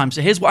whole time.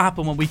 So here's what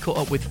happened when we caught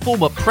up with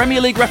former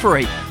Premier League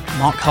referee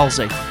Mark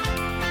Halsey.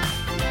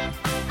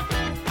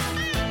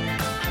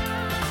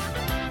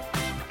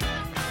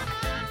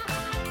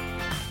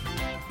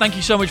 Thank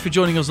you so much for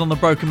joining us on the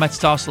Broken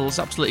Metatarsal. It's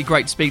absolutely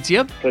great to speak to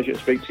you. Pleasure to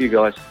speak to you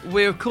guys.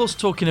 We're, of course,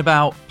 talking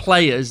about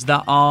players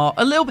that are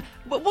a little bit...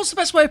 What's the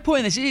best way of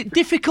putting this? Is it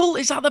difficult?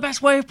 Is that the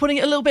best way of putting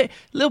it? A little bit.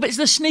 It's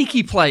the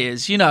sneaky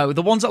players, you know,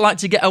 the ones that like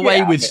to get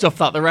away with stuff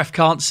that the ref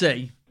can't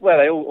see. Well,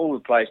 all the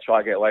players try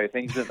to get away with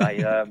things, don't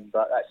they?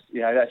 But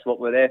that's what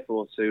we're there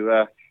for,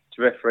 to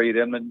referee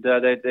them, and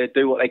they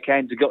do what they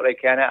can to get what they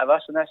can out of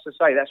us, and that's to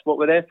say that's what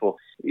we're there for.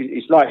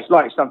 It's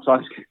like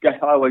sometimes I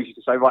always used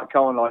to say, right,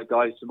 come on, like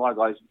guys, to my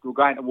guys, we're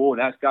going to war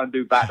now, let's go and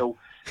do battle,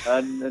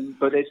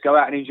 but let's go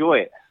out and enjoy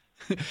it.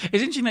 It's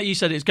interesting that you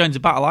said it's going to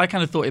battle. I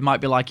kind of thought it might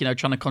be like, you know,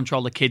 trying to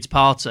control the kids'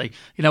 party,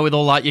 you know, with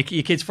all like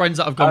your kids' friends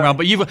that have gone around,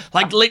 but you were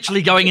like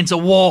literally going into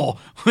war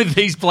with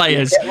these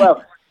players. Yeah,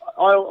 well,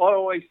 I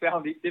always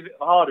found it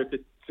harder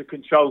to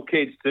control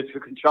kids to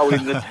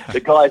controlling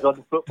the guys on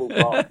the football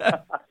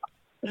park.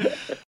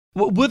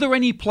 Were there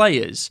any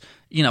players,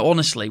 you know,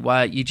 honestly,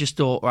 where you just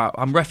thought, right,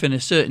 I'm reffing a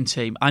certain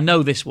team, I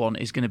know this one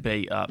is going to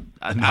be a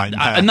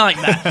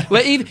nightmare.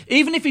 Where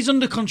even if he's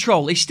under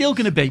control, he's still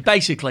going to be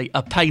basically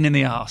a pain in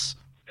the arse.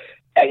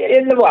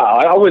 Well,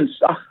 I wouldn't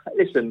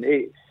listen.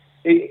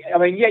 I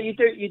mean, yeah, you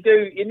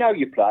do. You know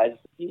your players.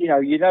 You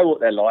know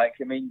what they're like.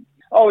 I mean,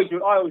 I always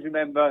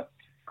remember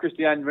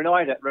Cristiano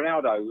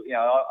Ronaldo. You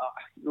know,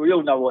 we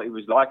all know what he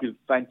was like. He was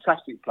a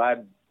fantastic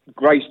player,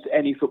 graced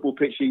any football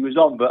pitch he was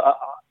on, but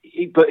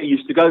he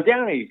used to go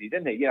down easy,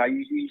 didn't he? You know,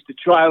 he used to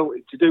try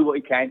to do what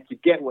he can to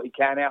get what he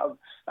can out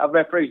of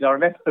referees. I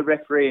remember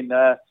refereeing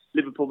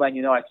Liverpool Man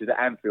United at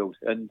Anfield,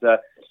 and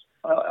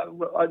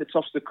I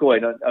toss the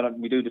coin,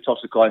 and we do the toss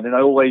the coin, and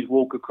I always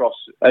walk across,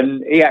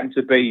 and he happened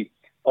to be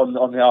on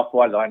the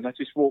halfway line. I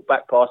just walked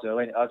back past him.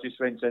 I just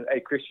went to,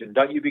 hey Christian,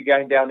 don't you be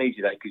going down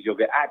easy today, because you'll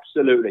get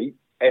absolutely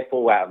F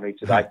all out of me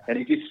today. And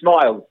he just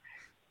smiled.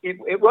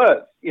 It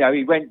worked. You know,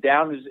 he went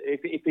down as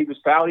if he was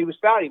fouled, he was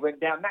fouled. He went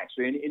down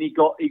naturally, and he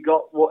got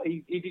what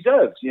he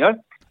deserves. You know.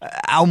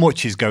 How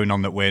much is going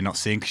on that we're not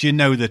seeing? Because you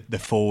know that the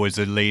forwards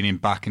are leaning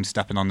back and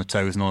stepping on the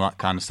toes and all that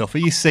kind of stuff. Are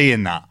you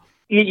seeing that?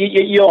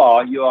 You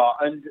are.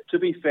 And to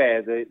be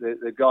fair,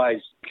 the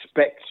guys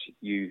expect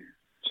you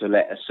to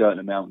let a certain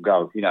amount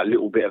go. You know, a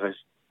little bit of a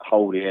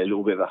hold here, a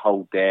little bit of a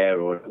hold there,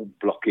 or a little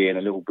block here and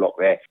a little block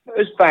there.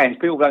 As fans,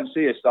 people don't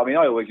see us. I mean,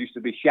 I always used to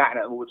be shouting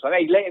at them all the time,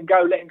 hey, let him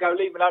go, leave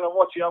him alone,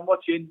 I'm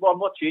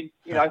watching,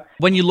 you know.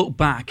 When you look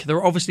back, there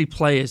are obviously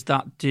players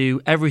that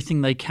do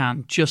everything they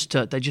can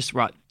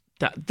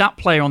that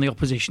player on the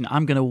opposition,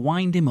 I'm going to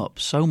wind him up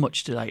so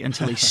much today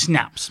until he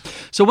snaps.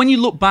 So when you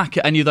look back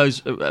at any of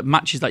those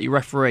matches that you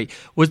referee,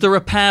 was there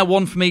a pair,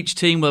 one from each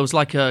team, where there was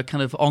like a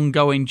kind of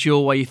ongoing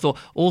duel where you thought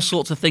all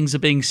sorts of things are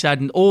being said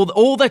and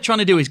all they're trying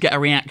to do is get a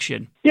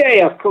reaction?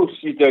 Yeah, of course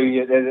you do.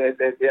 Yeah,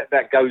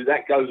 that goes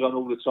on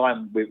all the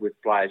time with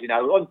players.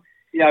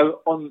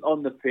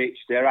 On the pitch,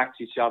 they're at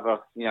each other,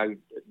 you know,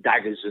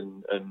 daggers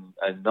and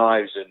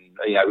knives, and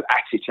you know,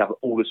 at each other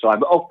all the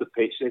time. But off the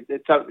pitch, they're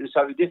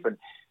totally different.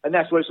 And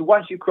that's where. So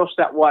once you cross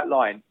that white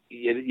line,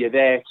 you're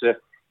there to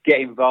get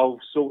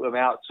involved, sort them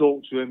out,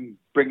 talk to them,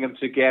 bring them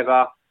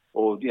together,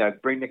 or you know,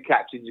 bring the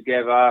captain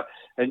together,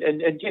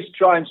 and just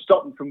try and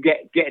stop them from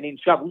getting in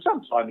trouble.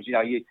 Sometimes, you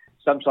know,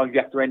 Sometimes you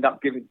have to end up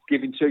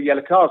giving 2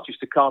 yellow cards just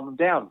to calm them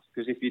down.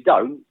 Because if you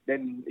don't,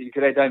 then you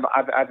could end up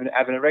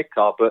having a red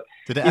card. But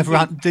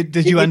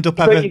did you end up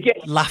ever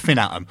laughing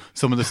at them?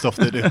 Some of the stuff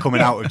that are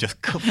coming out of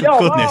just for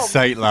goodness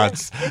sake,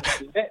 lads.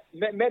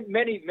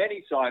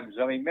 Many times.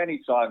 I mean,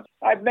 many times.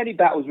 I had many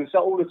battles with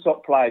all the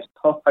top players.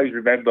 I always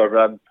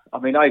remember. I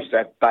used to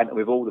have banter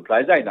with all the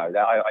players. They know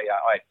that. I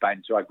had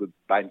banter. I had good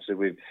banter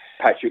with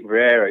Patrick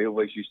Vieira. He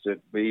always used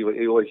to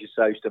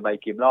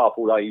make him laugh.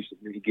 Although he used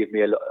to give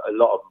me a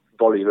lot of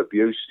volley of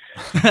abuse.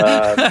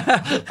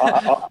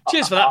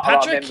 Cheers for that,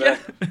 Patrick.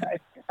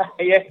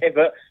 Yeah,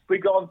 but we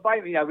got on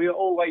famous. You know, we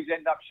always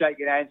end up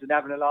shaking hands and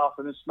having a laugh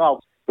and a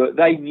smile. But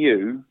they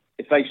knew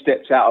if they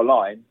stepped out of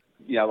line,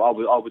 you know, I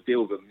would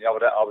deal with them.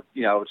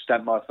 I would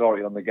stamp my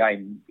authority on the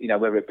game. You know,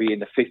 whether it be in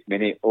the 5th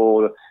minute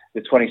or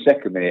the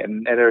 22nd minute.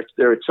 And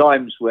there are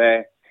times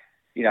where,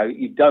 you know,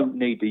 you don't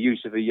need the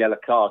use of a yellow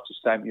card to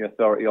stamp your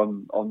authority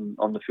on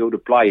the field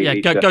of play.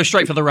 Yeah, go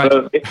straight for the red.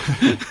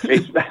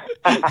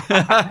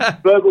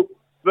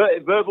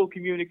 verbal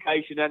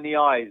communication and the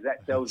eyes.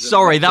 That tells them.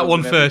 Sorry, that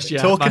one tells them first.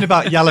 everything. Yeah, Talking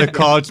about yellow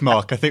cards,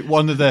 Mark, I think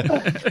one of the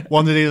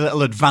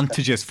little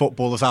advantages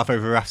footballers have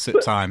over refs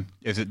at time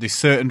is that there's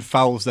certain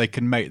fouls they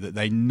can make that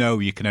they know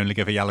you can only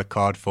give a yellow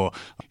card for.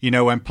 You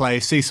know, when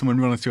players see someone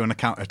running through on a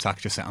counter attack,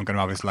 just say, "I'm going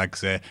to have his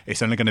legs here.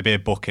 It's only going to be a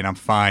booking. I'm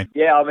fine."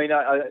 Yeah, I mean,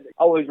 I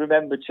always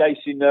remember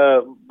chasing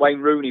Wayne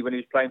Rooney when he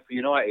was playing for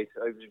United.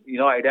 It was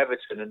United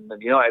Everton,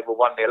 and United were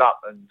 1-0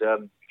 up,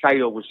 and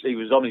Cahill was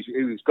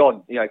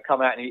gone. You know,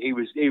 come out and he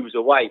was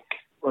away.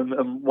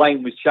 And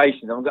Wayne was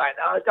chasing him. I'm going,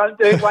 "No, don't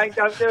do it, Wayne,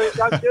 don't do it,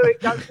 don't do it,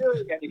 don't do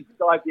it." And he's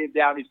dived him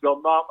down. He's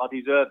gone, "Mark, I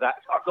deserve that.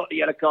 I've got the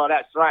yellow card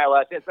out straight away."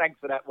 I said, "Thanks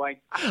for that, Wayne."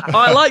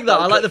 I like that.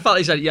 I like the fact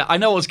he said, "Yeah, I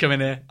know what's coming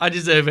here. I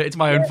deserve it. It's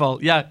my own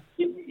fault." Yeah.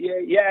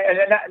 Yeah,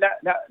 and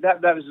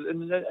that was,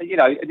 you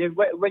know, and then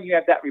when you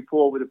have that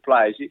rapport with the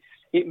players,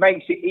 it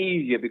makes it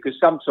easier because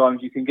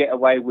sometimes you can get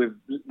away with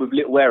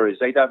little errors.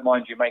 They don't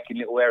mind you making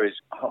little errors.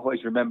 I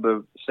always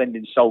remember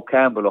sending Sol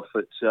Campbell off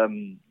at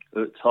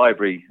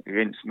Highbury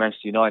against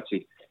Manchester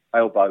United,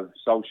 elbow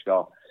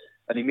Solskjaer,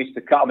 and he missed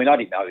the cup. I mean, I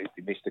didn't know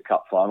he missed the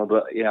cup final,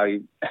 but you know,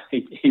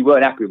 he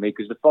weren't happy with me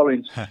because the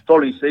following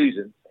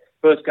season,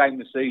 first game of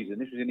the season,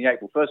 this was in the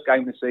April, first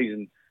game of the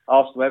season,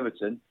 Arsenal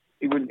Everton.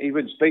 He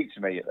wouldn't speak to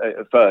me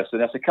at first,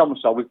 and I said, "Come on,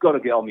 Sol, we've got to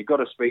get on. You've got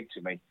to speak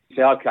to me." He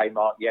said, "Okay,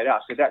 Mark, yeah." I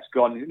said, "That's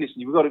gone.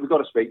 Listen, we've got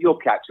to speak. You're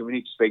captain. We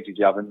need to speak to each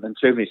other." And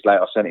 2 minutes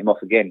later, I sent him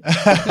off again.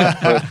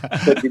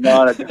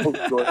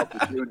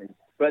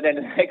 But then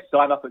the next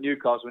time up at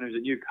Newcastle, when he was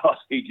at Newcastle,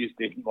 he just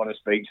didn't want to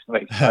speak to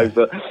me. So,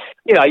 but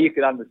you know, you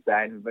can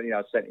understand. But you know,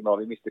 I sent him off.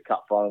 He missed the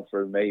cup final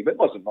through me, but it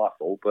wasn't my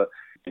fault. But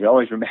I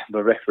always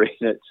remember refereeing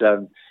at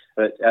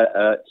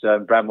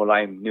Bramwell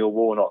Lane, Neil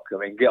Warnock. I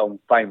mean, get on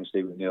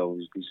famously with Neil.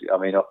 I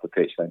mean, off the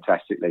pitch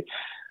fantastically.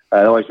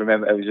 I always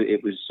remember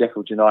it was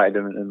Sheffield United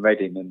and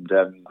Reading, and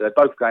they're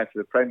both going for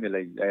the Premier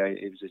League.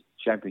 It was a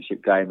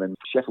championship game, and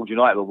Sheffield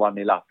United were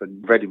 1-0 up,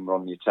 and Reading were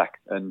on the attack.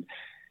 And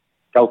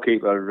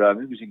goalkeeper,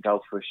 who was in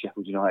goal for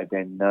Sheffield United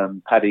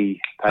then? Paddy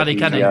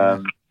Kenny.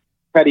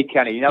 Paddy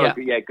Kenny, you know,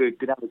 yeah. Good,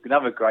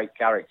 another great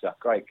character.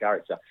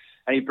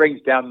 And he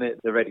brings down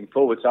the Reading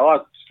forward. So I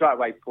straight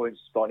away points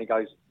to spot and he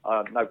goes,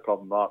 "No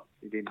problem, Mark."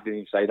 He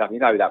didn't say nothing. You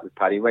know that with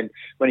Paddy. When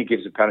he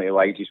gives a penalty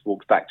away, he just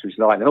walks back to his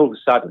line. And all of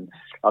a sudden,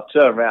 I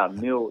turn around,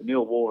 Neil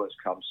Warnock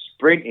comes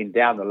sprinting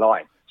down the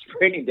line,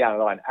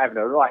 having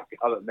a right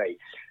go at me.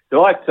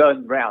 So I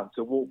turned round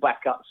to walk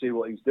back up to see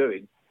what he's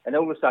doing. And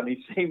all of a sudden,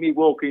 he's seen me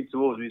walking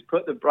towards me. He's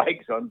put the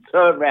brakes on,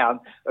 turned round,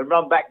 and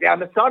run back down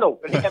the tunnel.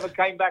 And he never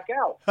came back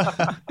out.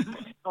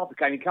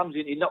 He comes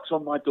in, he knocks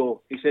on my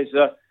door. He says,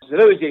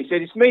 "Who is it?" He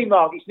said, "It's me,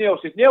 Mark. It's Neil."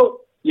 I said, "Neil,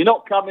 you're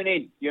not coming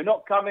in. You're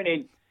not coming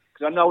in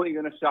because I know what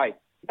you're going to say."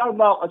 "No,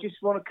 Mark, I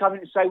just want to come in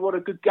and say what a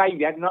good game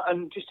you had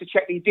and just to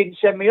check that he didn't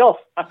send me off."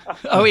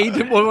 Oh, he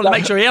didn't want to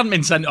make sure he hadn't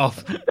been sent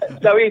off.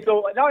 So he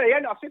thought, "No, he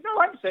hadn't." I said, "No,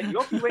 I haven't sent you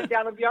off. You went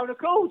down of your own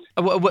accord."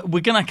 We're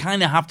going to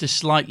kind of have to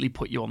slightly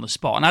put you on the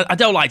spot. And I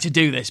don't like to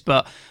do this,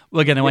 but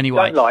we're going to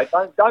anyway. Don't lie.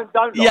 Don't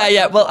lie.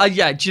 Yeah. Well,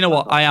 yeah, do you know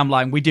what? I am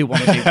lying. We do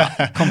want to do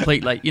that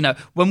completely. You know,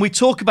 when we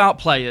talk about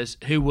players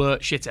who were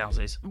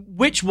shithouses,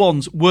 which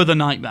ones were the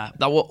nightmare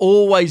that were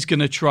always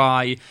going to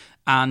try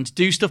and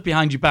do stuff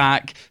behind your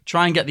back,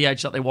 try and get the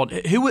edge that they want?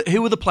 Who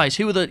were the players?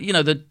 Who were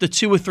the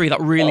 2 or 3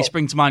 that really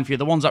spring to mind for you?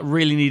 The ones that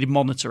really needed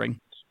monitoring?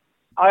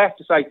 I have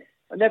to say,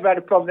 I never had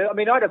a problem. I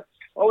mean, I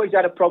always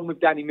had a problem with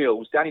Danny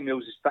Mills. Danny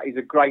Mills is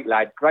a great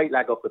lad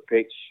off the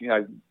pitch. You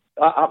know,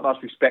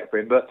 utmost respect for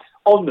him. But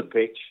on the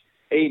pitch,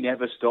 he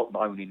never stopped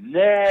moaning.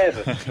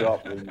 Never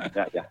stopped.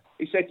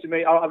 He said to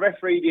me, I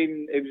refereed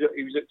him.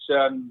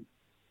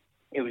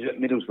 It was at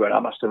Middlesbrough, and I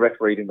must have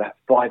refereed him about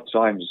 5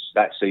 times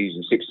that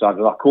season, 6 times,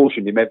 and I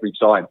cautioned him every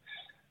time.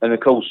 And of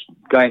course,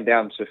 going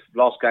down to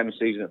last game of the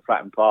season at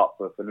Fratton Park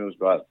for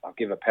Middlesbrough, I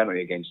give a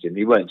penalty against him.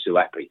 He weren't too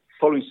happy.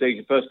 Following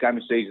season, first game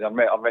of the season,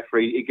 I'm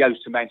referee. He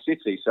goes to Man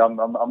City, so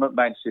I'm at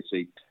Man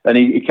City, and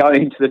he came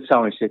into the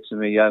tunnel. He said to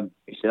me,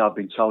 he said, "I've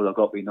been told I've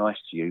got to be nice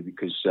to you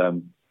because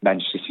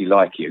Man City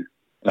like you."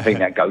 I think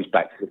that goes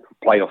back to the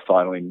playoff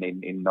final in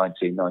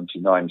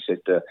 1999. He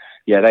said,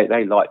 "Yeah,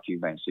 they like you,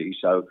 Man City,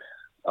 so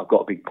I've got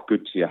to be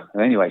good to you."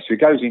 And anyway, so he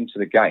goes into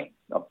the game.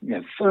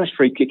 First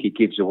free kick he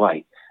gives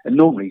away, and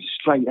normally he's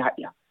straight at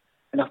you.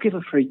 And I give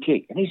a free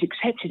kick, and he's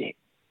accepted it.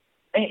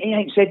 He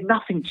ain't said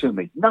nothing to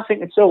me,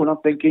 nothing at all. And I'm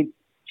thinking,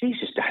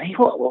 "Jesus, Danny,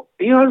 what?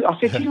 You know?" I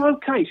said, "You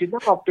okay?" He said, "No,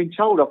 I've been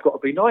told I've got to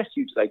be nice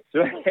to you today."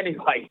 So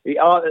anyway,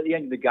 at the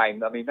end of the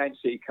game, I mean, Man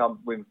City come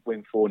win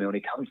 4-0, and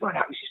he comes right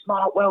out. He says,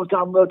 "Mark, well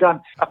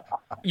done."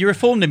 You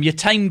reformed him. You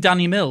tamed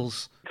Danny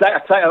Mills. I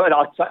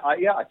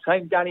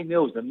tamed Danny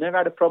Mills. I've never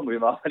had a problem with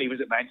him when he was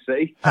at Man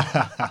City.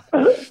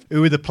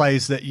 Who were the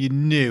players that you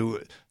knew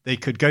they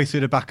could go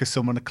through the back of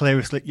someone, the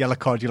clearest yellow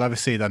card you'll ever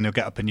see, then they'll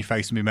get up in your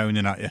face and be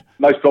moaning at you?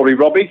 Most probably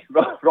Robbie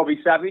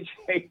Savage.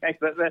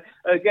 But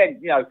again,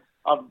 you know,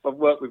 I've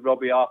worked with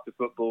Robbie after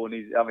football, and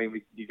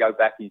you go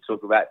back and you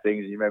talk about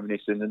things and you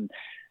reminisce, and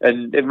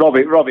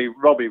Robbie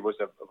was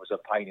a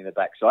pain in the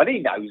backside. He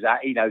knows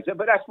that,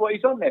 but that's what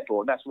he's on there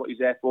for, and that's what he's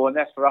there for, and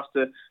that's for us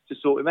to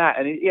sort him out.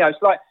 And you know,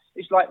 it's like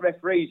it's like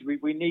referees.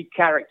 We need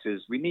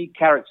characters. We need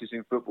characters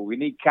in football. We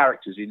need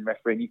characters in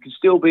refereeing. You can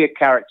still be a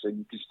character, and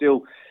you can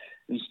still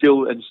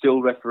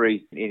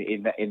referee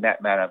in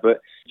that manner. But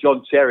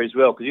John Terry as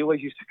well, because he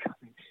always used to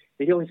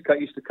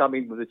come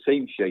in with a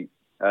team sheet,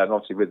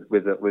 obviously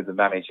with the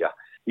manager.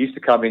 He used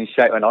to come in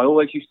shape, and I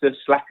always used to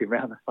slap him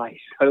round the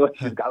face. I always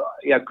used to go,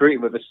 greet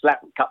him with a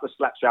couple of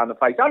slaps round the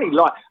face, only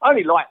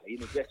lightly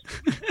in a gesture.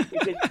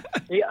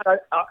 He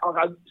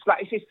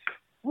says,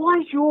 "Why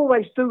do you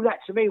always do that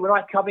to me when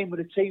I come in with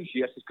a team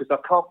sheet?" I said, "Because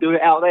I can't do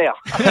it out there."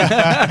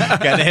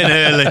 Get in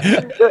early.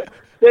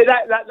 So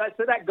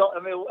that got. I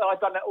mean,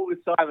 I've done that all the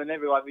time, and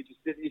everyone just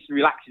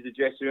relaxes the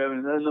dressing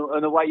room,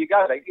 and away you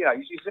go.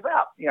 It's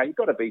about you've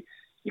got to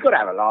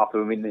have a laugh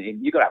with them.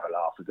 You've got to have a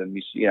laugh with them.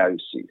 It's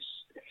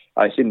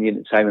in the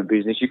entertainment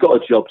business. You've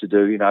got a job to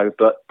do,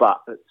 but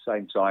at the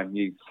same time,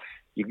 you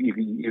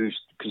can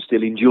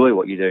still enjoy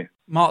what you do.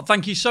 Mark,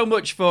 thank you so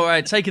much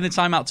for taking the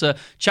time out to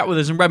chat with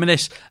us and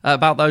reminisce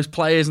about those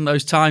players and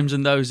those times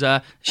and those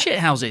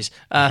shithouses,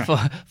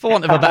 for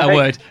want of a better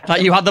word,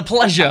 that you had the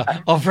pleasure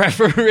of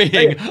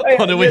refereeing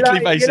on a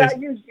weekly basis.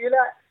 Hang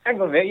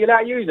on a minute, you're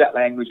allowed to use that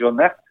language on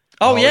that.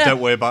 Oh, yeah.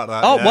 Don't worry about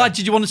that. Oh, yeah. Why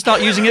did you want to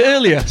start using it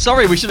earlier?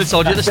 Sorry, we should have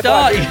told you at the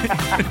start.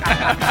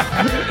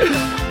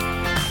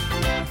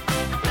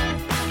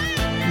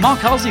 Mark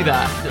Halsey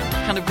there,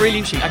 kind of really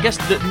interesting. I guess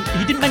that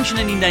he didn't mention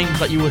any names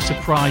that you were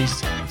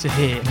surprised to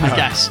hear, I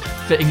guess,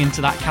 fitting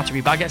into that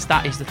category. But I guess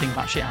that is the thing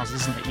about shithouses,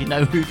 isn't it? You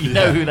know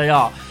who they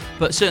are.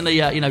 But certainly,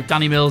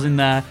 Danny Mills in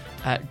there,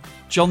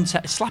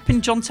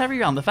 slapping John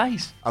Terry around the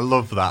face. I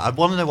love that. I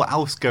want to know what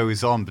else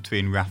goes on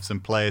between refs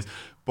and players.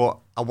 But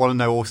I want to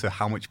know also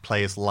how much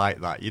players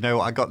like that.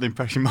 I got the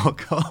impression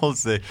Mark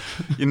Halsey,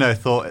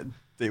 thought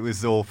it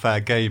was all fair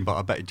game, but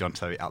I bet John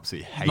Terry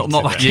absolutely hated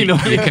it.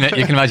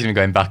 You can imagine him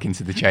going back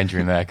into the changing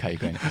room there, Kate,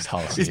 going, "It's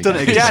Halsey." He's done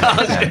it again.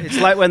 It's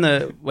like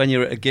when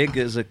you're at a gig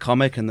as a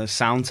comic and the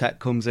sound tech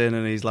comes in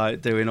and he's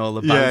like doing all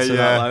the banter,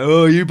 like,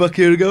 "Oh, you back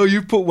here to go,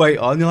 you put weight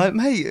on." You're like,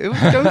 "Mate,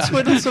 go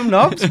twiddle some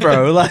knobs,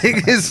 bro."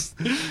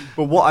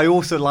 But what I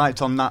also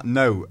liked on that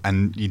note,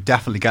 and you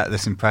definitely get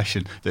this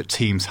impression that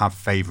teams have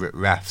favourite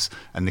refs,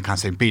 and they kind of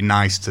say, "Be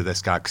nice to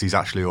this guy because he's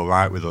actually all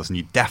right with us," and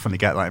you definitely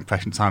get that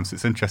impression at times. So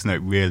it's interesting that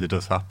it really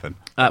does happen.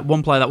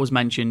 One player that was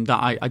mentioned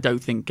that I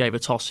don't think gave a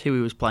toss who he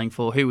was playing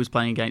for, who was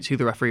playing against, who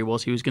the referee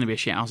was, who was going to be a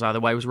shithouse either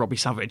way, was Robbie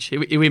Savage.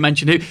 Who we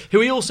mentioned,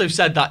 who he also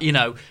said that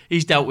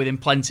he's dealt with him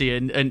plenty,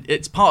 and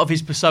it's part of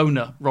his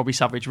persona, Robbie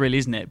Savage, really,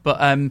 isn't it?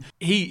 But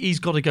he's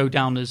got to go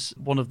down as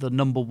one of the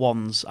number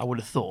ones, I would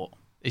have thought.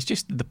 It's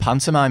just the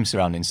pantomime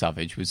surrounding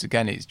Savage was,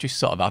 again, it's just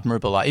sort of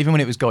admirable. Like, even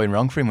when it was going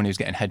wrong for him, when he was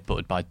getting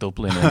headbutted by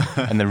Dublin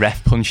and the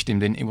ref punched him,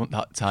 didn't he,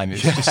 that time?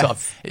 It was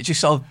just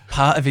sort of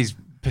part of his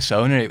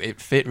persona. It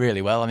fit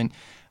really well. I mean,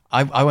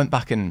 I went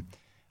back and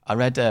I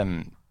read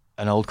an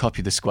old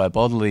copy of the Square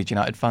Board Leeds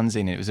United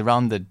fanzine. It was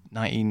around the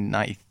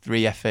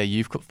 1993 FA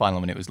Youth Cup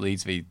final when it was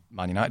Leeds v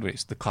Man United, where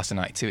it's the class of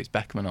 92, it's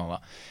Beckham and all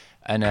that.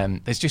 And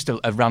there's just a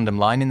random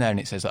line in there, and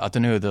it says, "I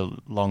don't know who the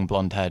long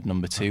blonde-haired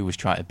number 2 was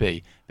trying to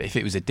be, but if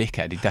it was a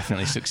dickhead, he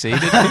definitely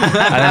succeeded." And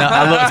then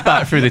I looked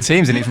back through the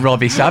teams, and it's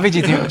Robbie Savage. Do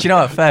you know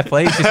what? Fair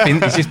play.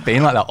 He's just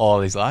been like that all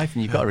his life,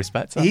 and you've got to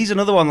respect that. He's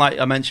another one, like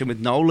I mentioned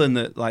with Nolan,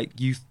 that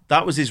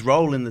that was his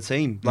role in the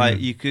team. Like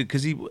you could,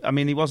 because he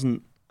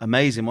wasn't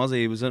amazing, was he?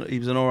 He was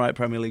an all right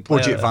Premier League player.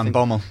 Budget Van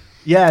Bommel.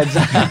 Yeah,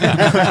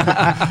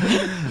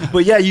 exactly.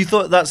 But yeah, you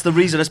thought that's the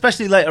reason,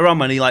 especially later on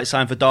when he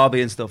signed for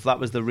Derby and stuff. That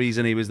was the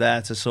reason he was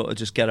there, to sort of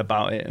just get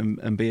about it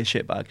and be a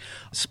shitbag.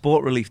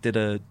 Sport Relief did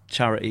a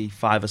charity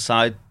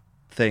five-a-side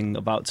thing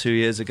about 2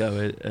 years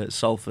ago at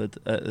Salford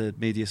at the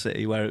Media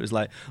City, where it was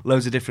like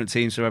loads of different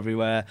teams from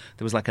everywhere.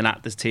 There was like an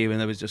actors team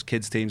and there was just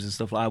kids teams and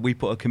stuff like that. We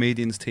put a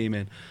comedians team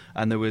in,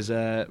 and there was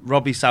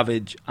Robbie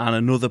Savage and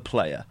another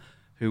player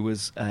who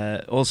was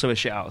also a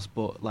shithouse,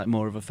 but like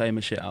more of a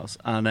famous shithouse.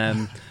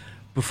 And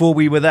before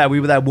we were there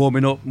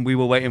warming up, and we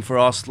were waiting for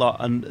our slot,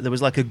 and there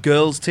was like a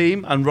girls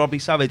team, and Robbie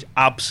Savage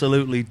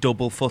absolutely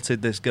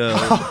double-footed this girl.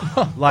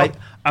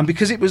 And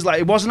because it was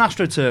it wasn't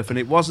AstroTurf, and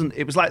it was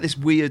like this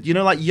weird,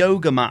 like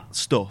yoga mat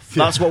stuff.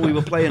 That's what we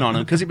were playing on,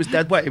 and because it was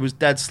dead wet, it was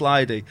dead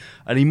slidey,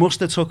 and he must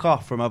have took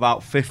off from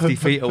about 50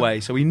 feet away,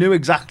 so he knew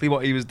exactly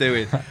what he was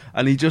doing,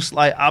 and he just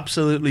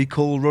absolutely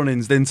cool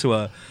runnings into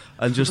her,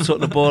 and just took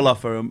the ball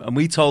off her, and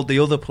we told the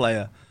other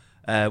player,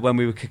 when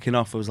we were kicking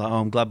off, I was like, "Oh,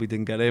 I'm glad we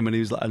didn't get him," and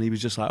he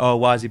was just like, "Oh,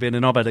 why is he being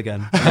an knobhead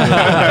again?"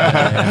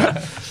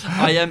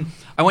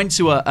 I went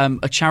to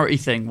a charity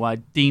thing where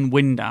Dean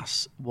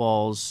Windass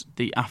was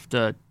the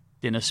after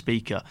dinner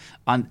speaker,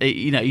 and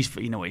he's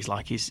what he's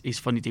like. He's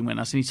funny, Dean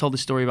Windass, and he told the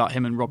story about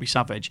him and Robbie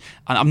Savage.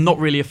 And I'm not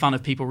really a fan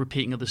of people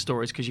repeating other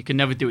stories because you can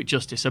never do it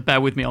justice. So bear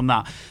with me on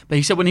that. But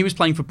he said when he was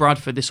playing for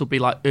Bradford, this will be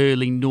like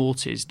early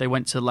noughties. They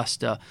went to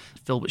Leicester,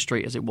 Filbert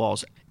Street as it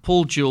was.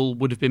 Paul Jewell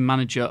would have been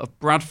manager of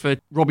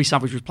Bradford. Robbie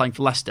Savage was playing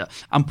for Leicester,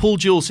 and Paul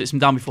Jewell sits him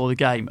down before the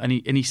game, and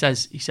he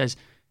says,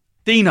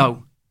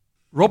 "Dino,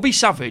 Robbie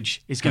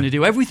Savage is going to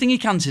do everything he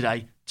can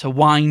today to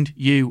wind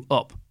you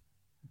up.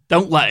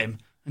 Don't let him."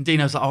 And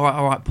Dino's like, all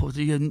right,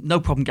 no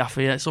problem,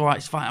 Gaffer. Yeah, it's all right,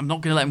 it's fine. I'm not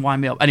going to let him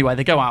wind me up. Anyway,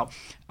 they go out,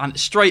 and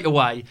straight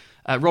away,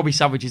 Robbie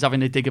Savage is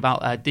having a dig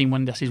about Dean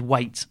Windas's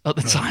weight at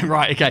the time,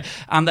 right? Okay,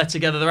 and they're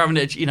together. They're having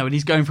it, and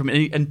he's going from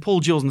it. And Paul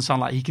Jules and sound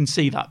like he can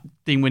see that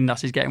Dean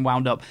Windass is getting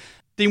wound up.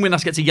 Dean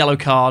Windass gets a yellow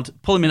card,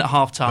 pull him in at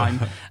half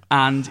time,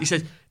 and he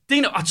says,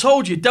 Dino, I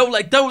told you, don't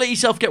let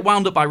yourself get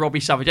wound up by Robbie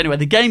Savage. Anyway,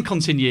 the game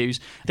continues.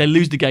 They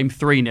lose the game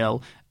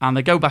 3-0, and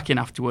they go back in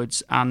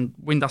afterwards, and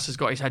Windass has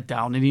got his head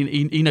down, and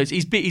he knows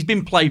he's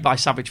been played by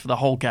Savage for the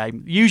whole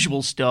game.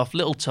 Usual stuff,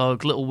 little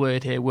tug, little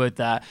word here, word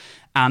there,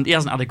 and he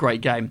hasn't had a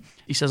great game.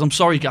 He says, I'm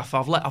sorry, Gaffer,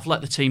 I've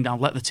let the team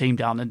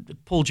down, and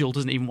Paul Jewell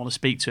doesn't even want to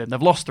speak to him. They've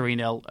lost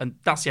 3-0, and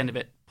that's the end of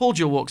it. Paul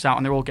Jewell walks out,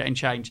 and they're all getting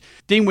changed.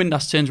 Dean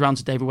Windass turns around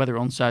to David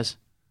Weatherall and says,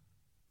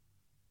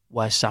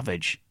 where's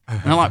Savage?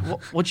 And I'm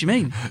like, what do you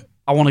mean?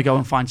 I want to go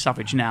and find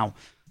Savage now.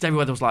 David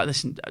Weather was like,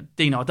 listen,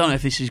 Dino, I don't know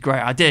if this is a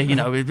great idea.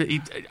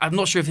 I'm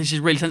not sure if this is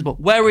really sensible.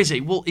 Where is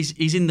he? Well,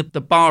 he's in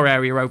the bar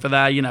area over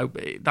there.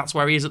 That's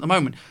where he is at the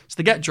moment. So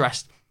they get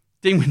dressed.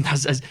 Dean Windass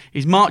says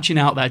he's marching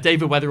out there.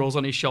 David Weatherall's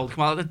on his shoulder.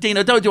 Come on,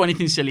 Dino, don't do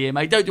anything silly here,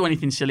 mate. Don't do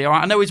anything silly. All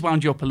right, I know he's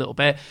wound you up a little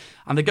bit.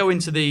 And they go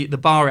into the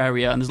bar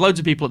area, and there's loads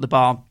of people at the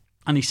bar.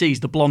 And he sees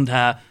the blonde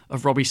hair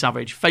of Robbie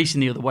Savage facing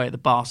the other way at the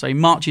bar. So he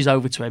marches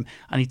over to him,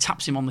 and he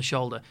taps him on the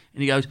shoulder.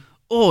 And he goes,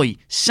 Oi,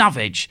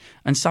 Savage.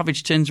 And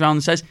Savage turns around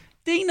and says,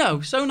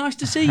 Dino, so nice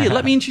to see you.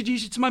 Let me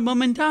introduce you to my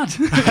mum and dad.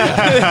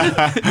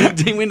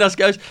 Dean Windass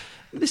goes,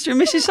 Mr.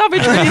 and Mrs.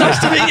 Savage, really nice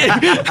to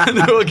meet you. And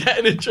they were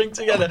getting a drink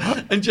together.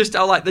 And just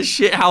how, the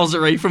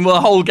shithousery from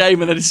the whole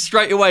game. And then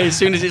straight away, as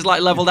soon as it's,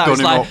 levelled out,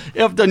 it's like,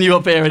 yeah, I've done you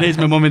up here, and here's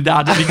my mum and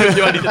dad. And he couldn't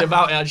do anything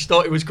about it. I just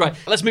thought it was great.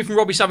 Let's move from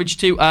Robbie Savage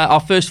to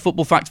our first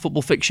football fact,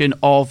 football fiction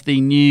of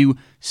the new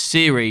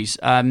series.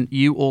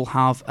 You all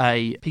have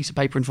a piece of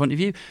paper in front of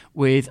you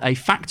with a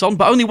fact on,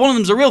 but only one of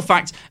them's a real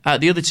fact.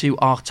 The other two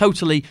are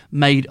totally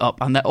made up,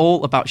 and they're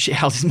all about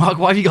shithouses. Mark,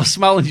 why have you got a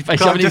smile on your face?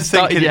 You haven't even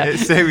started yet.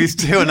 It's series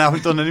 2 and I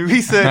haven't done any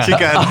research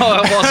again.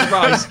 Oh, what a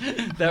surprise.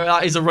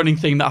 That is a running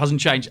theme that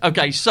hasn't changed.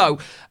 Okay, so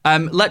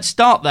let's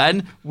start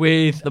then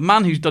with the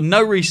man who's done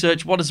no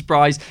research. What a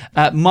surprise.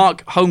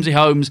 Mark Holmesy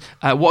Holmes,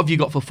 what have you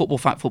got for football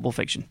fact, football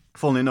fiction?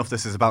 Funnily enough,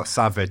 this is about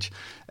Savage.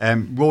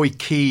 Roy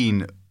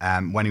Keane,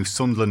 when he was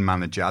Sunderland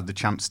manager, had the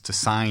chance to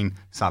sign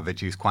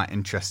Savage. He was quite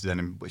interested in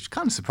him, which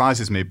kind of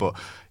surprises me, but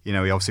he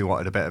obviously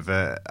wanted a bit of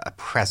a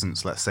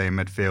presence, let's say, in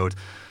midfield.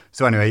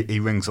 So anyway, he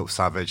rings up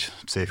Savage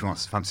to see if he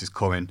fancies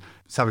coming.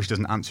 Savage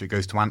doesn't answer. He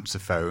goes to answer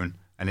phone,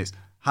 and it's,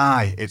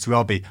 hi, it's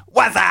Robbie.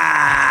 What's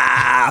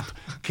up?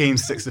 Keane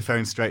sticks the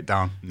phone straight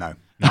down. No,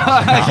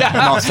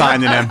 not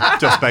signing him,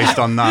 just based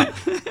on that.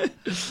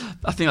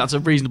 I think that's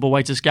a reasonable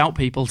way to scout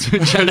people to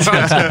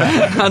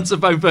answer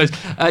phone first.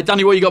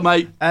 Danny, what you got,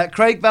 mate?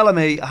 Craig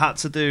Bellamy had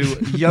to do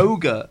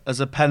yoga as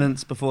a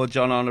penance before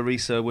John Arne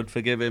Riise would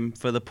forgive him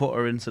for the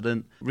putter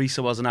incident. Riise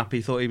wasn't happy.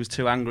 He thought he was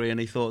too angry, and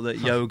he thought that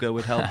yoga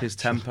would help his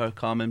temper,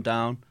 calm him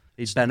down.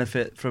 He'd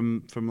benefit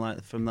from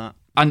that.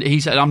 And he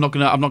said, I'm not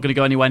gonna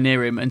go anywhere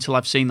near him until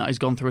I've seen that he's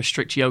gone through a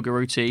strict yoga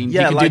routine.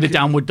 Yeah, he can do the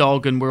downward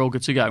dog, and we're all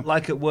good to go.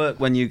 Like at work,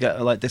 when you get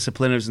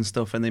discipliners and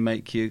stuff, and they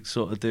make you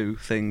sort of do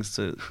things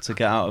to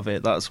get out of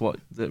it. That's what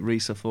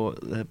Riise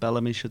thought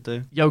Bellamy should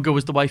do. Yoga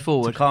was the way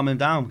forward to calm him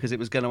down, because it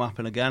was going to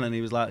happen again, and he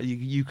was like,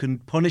 you can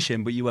punish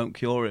him, but you won't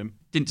cure him.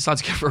 Didn't decide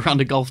to go for a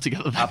round of golf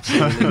together.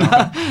 Absolutely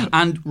not.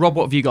 And Rob,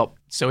 what have you got?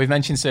 So we've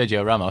mentioned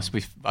Sergio Ramos.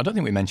 I don't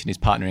think we mentioned his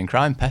partner in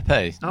crime,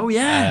 Pepe. Oh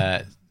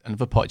yeah.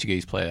 Another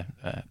Portuguese player,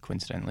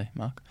 coincidentally,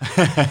 Mark.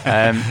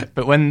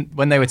 But when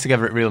they were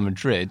together at Real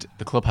Madrid,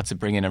 the club had to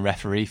bring in a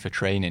referee for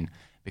training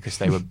because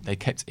they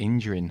kept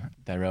injuring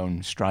their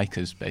own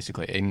strikers,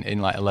 basically, in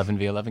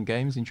 11v11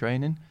 games in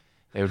training.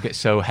 They would get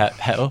so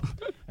het up.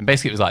 And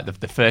basically it was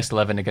the first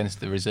 11 against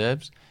the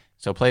reserves.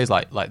 So players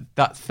like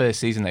that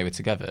first season they were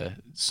together,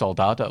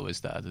 Soldado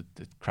was there,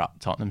 the crap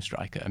Tottenham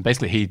striker. And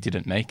basically he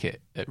didn't make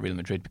it at Real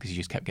Madrid because he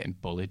just kept getting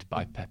bullied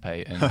by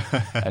Pepe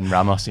and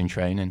Ramos in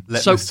training.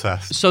 So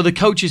the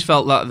coaches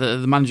felt that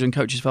the manager and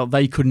coaches felt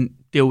they couldn't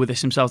deal with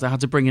this themselves. They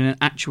had to bring in an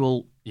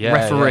actual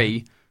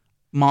referee. Yeah.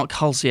 Mark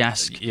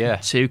Halsey-esque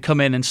to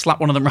come in and slap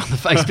one of them around the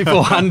face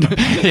beforehand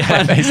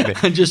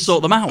and just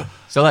sort them out.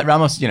 So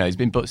Ramos, he's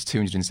been booked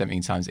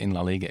 217 times in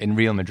La Liga. In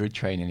Real Madrid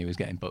training, he was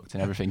getting booked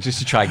and everything just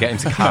to try and get him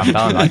to calm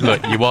down.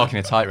 Look, you're walking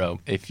a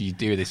tightrope. If you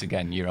do this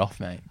again, you're off,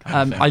 mate.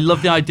 I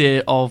love the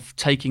idea of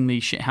taking the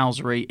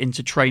shithousery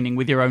into training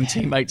with your own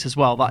teammates as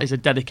well. That is a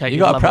dedicated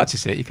You've got to level.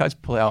 practice it. You can't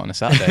just pull it out on a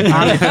Saturday.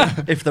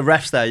 And if the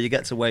ref's there, you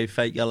get to wave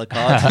fake yellow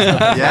cards.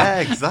 Yeah,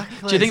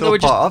 exactly. Do you think they were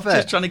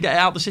just trying to get it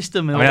out the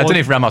system? I don't know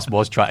if Ramos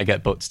was trying to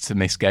get booked to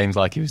miss games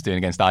like he was doing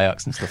against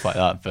Ajax and stuff like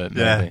that, but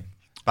maybe.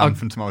 Banned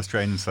from tomorrow's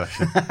training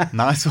session.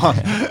 Nice one.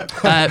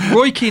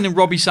 Roy Keane and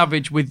Robbie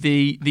Savage with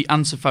the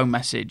answer phone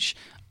message.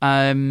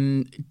 Do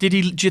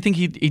you think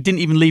he didn't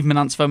even leave him an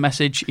answer phone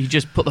message? He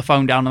just put the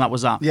phone down and that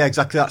was that? Yeah,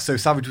 exactly that. So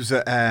Savage was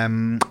at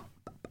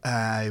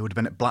he would have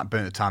been at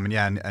Blackburn at the time,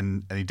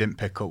 and he didn't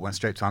pick up, went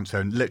straight to answer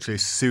phone. Literally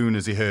as soon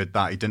as he heard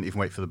that, he didn't even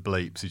wait for the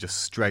bleeps. He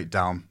just straight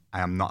down, I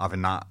am not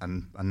having that,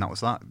 and that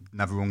was that.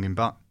 Never rung him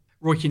back.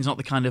 Roy Keane's not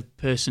the kind of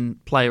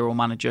player or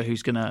manager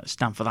who's going to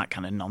stand for that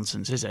kind of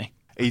nonsense, is he?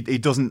 He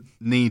doesn't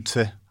need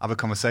to have a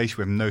conversation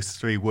with him. Those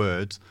 3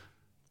 words,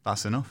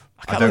 that's enough.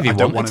 I can't believe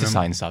he wanted to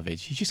sign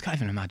Savage. You just can't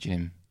even imagine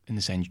him in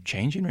the same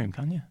changing room,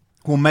 can you?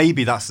 Well,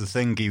 maybe that's the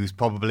thing. He was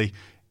probably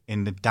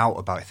in the doubt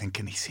about it,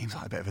 thinking he seems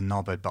like a bit of a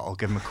knobhead, but I'll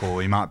give him a call.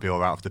 He might be all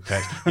right off the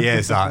pitch. He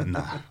is that.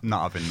 Nah,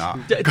 not having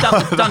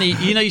that. Danny,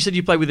 you said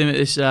you played with him at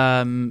this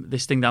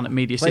thing down at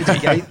Media City.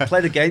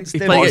 Played against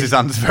him. I was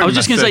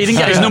just going to say, you didn't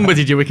get his number,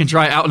 did you? We can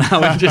try it out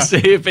now and just see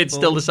if it's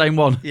still the same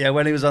one. Yeah,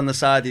 when he was on the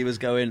side, he was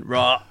going,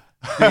 rah,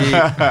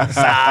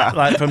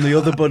 like from the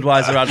other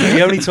Budweiser advert.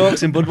 He only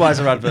talks in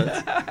Budweiser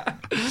adverts.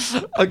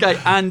 Okay,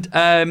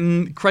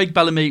 and Craig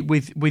Bellamy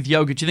with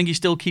yoga. Do you think he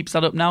still keeps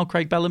that up now,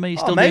 Craig Bellamy? He's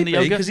still doing the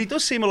yoga? Because he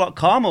does seem a lot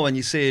calmer when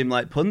you see him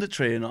like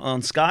punditry and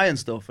on Sky and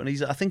stuff. And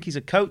I think he's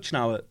a coach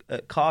now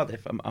at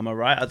Cardiff. Am I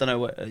right? I don't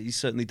know. He's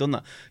certainly done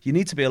that. You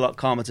need to be a lot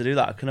calmer to do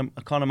that. I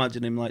can't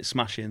imagine him like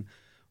smashing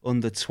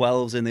under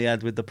 12s in the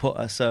head with the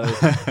putter, so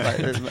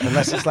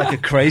unless it's like a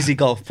crazy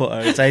golf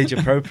putter, it's age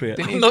appropriate.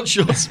 I'm not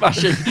sure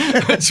smashing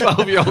a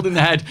 12-year-old in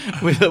the head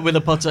with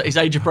a putter is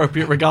age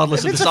appropriate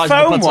regardless of the size of the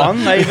putter. It's a foam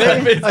one,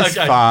 maybe. That's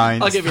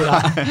fine. I'll give you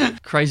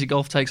that. Crazy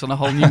golf takes on a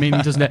whole new meaning,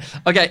 doesn't it?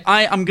 Okay,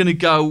 I am going to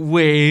go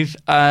with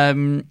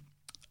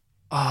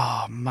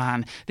oh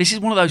man, this is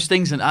one of those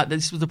things, and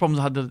this was the problems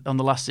I had on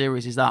the last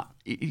series, is that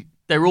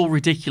they're all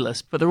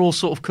ridiculous, but they're all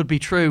sort of could be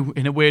true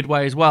in a weird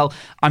way as well.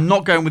 I'm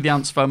not going with the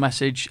Ansfo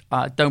message.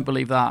 I don't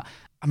believe that.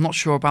 I'm not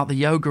sure about the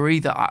yoga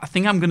either. I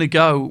think I'm going to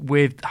go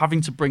with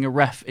having to bring a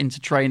ref into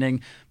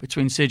training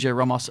between Sergio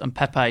Ramos and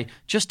Pepe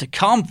just to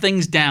calm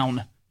things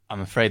down.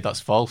 I'm afraid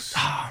that's false.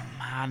 Oh,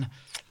 man.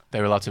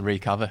 They're allowed to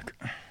wreak havoc.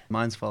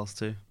 Mine's false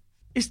too.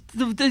 It's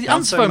the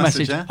Ansfo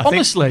message. Yeah.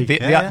 Honestly.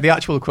 The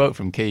actual quote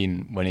from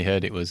Keane when he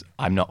heard it was,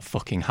 "I'm not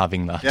fucking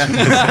having that." Yeah.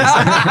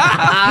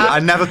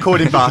 I never called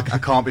him back. I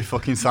can't be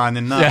fucking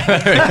signing that.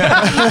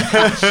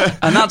 Yeah.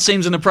 And that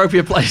seems an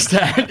appropriate place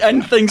to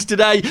end things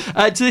today.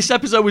 This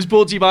episode was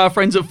brought to you by our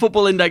friends at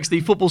Football Index,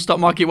 the football stock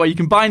market where you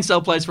can buy and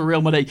sell players for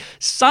real money.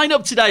 Sign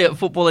up today at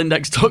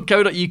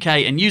footballindex.co.uk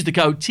and use the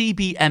code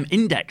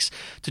TBMINDEX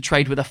to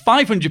trade with a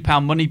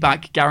 £500 money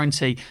back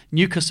guarantee.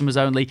 New customers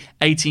only,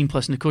 18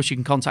 plus, and of course you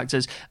can contact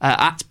us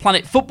at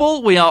Planet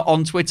Football. We are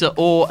on Twitter,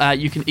 or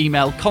you can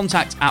email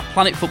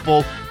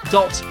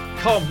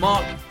contact@planetfootball.com.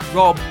 Mark,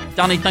 Rob,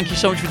 Danny, thank you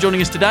so much for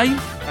joining us today.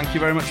 Thank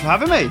you very much for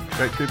having me.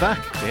 Great to be back.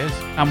 Cheers.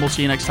 And we'll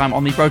see you next time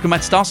on the Broken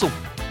Metatarsal.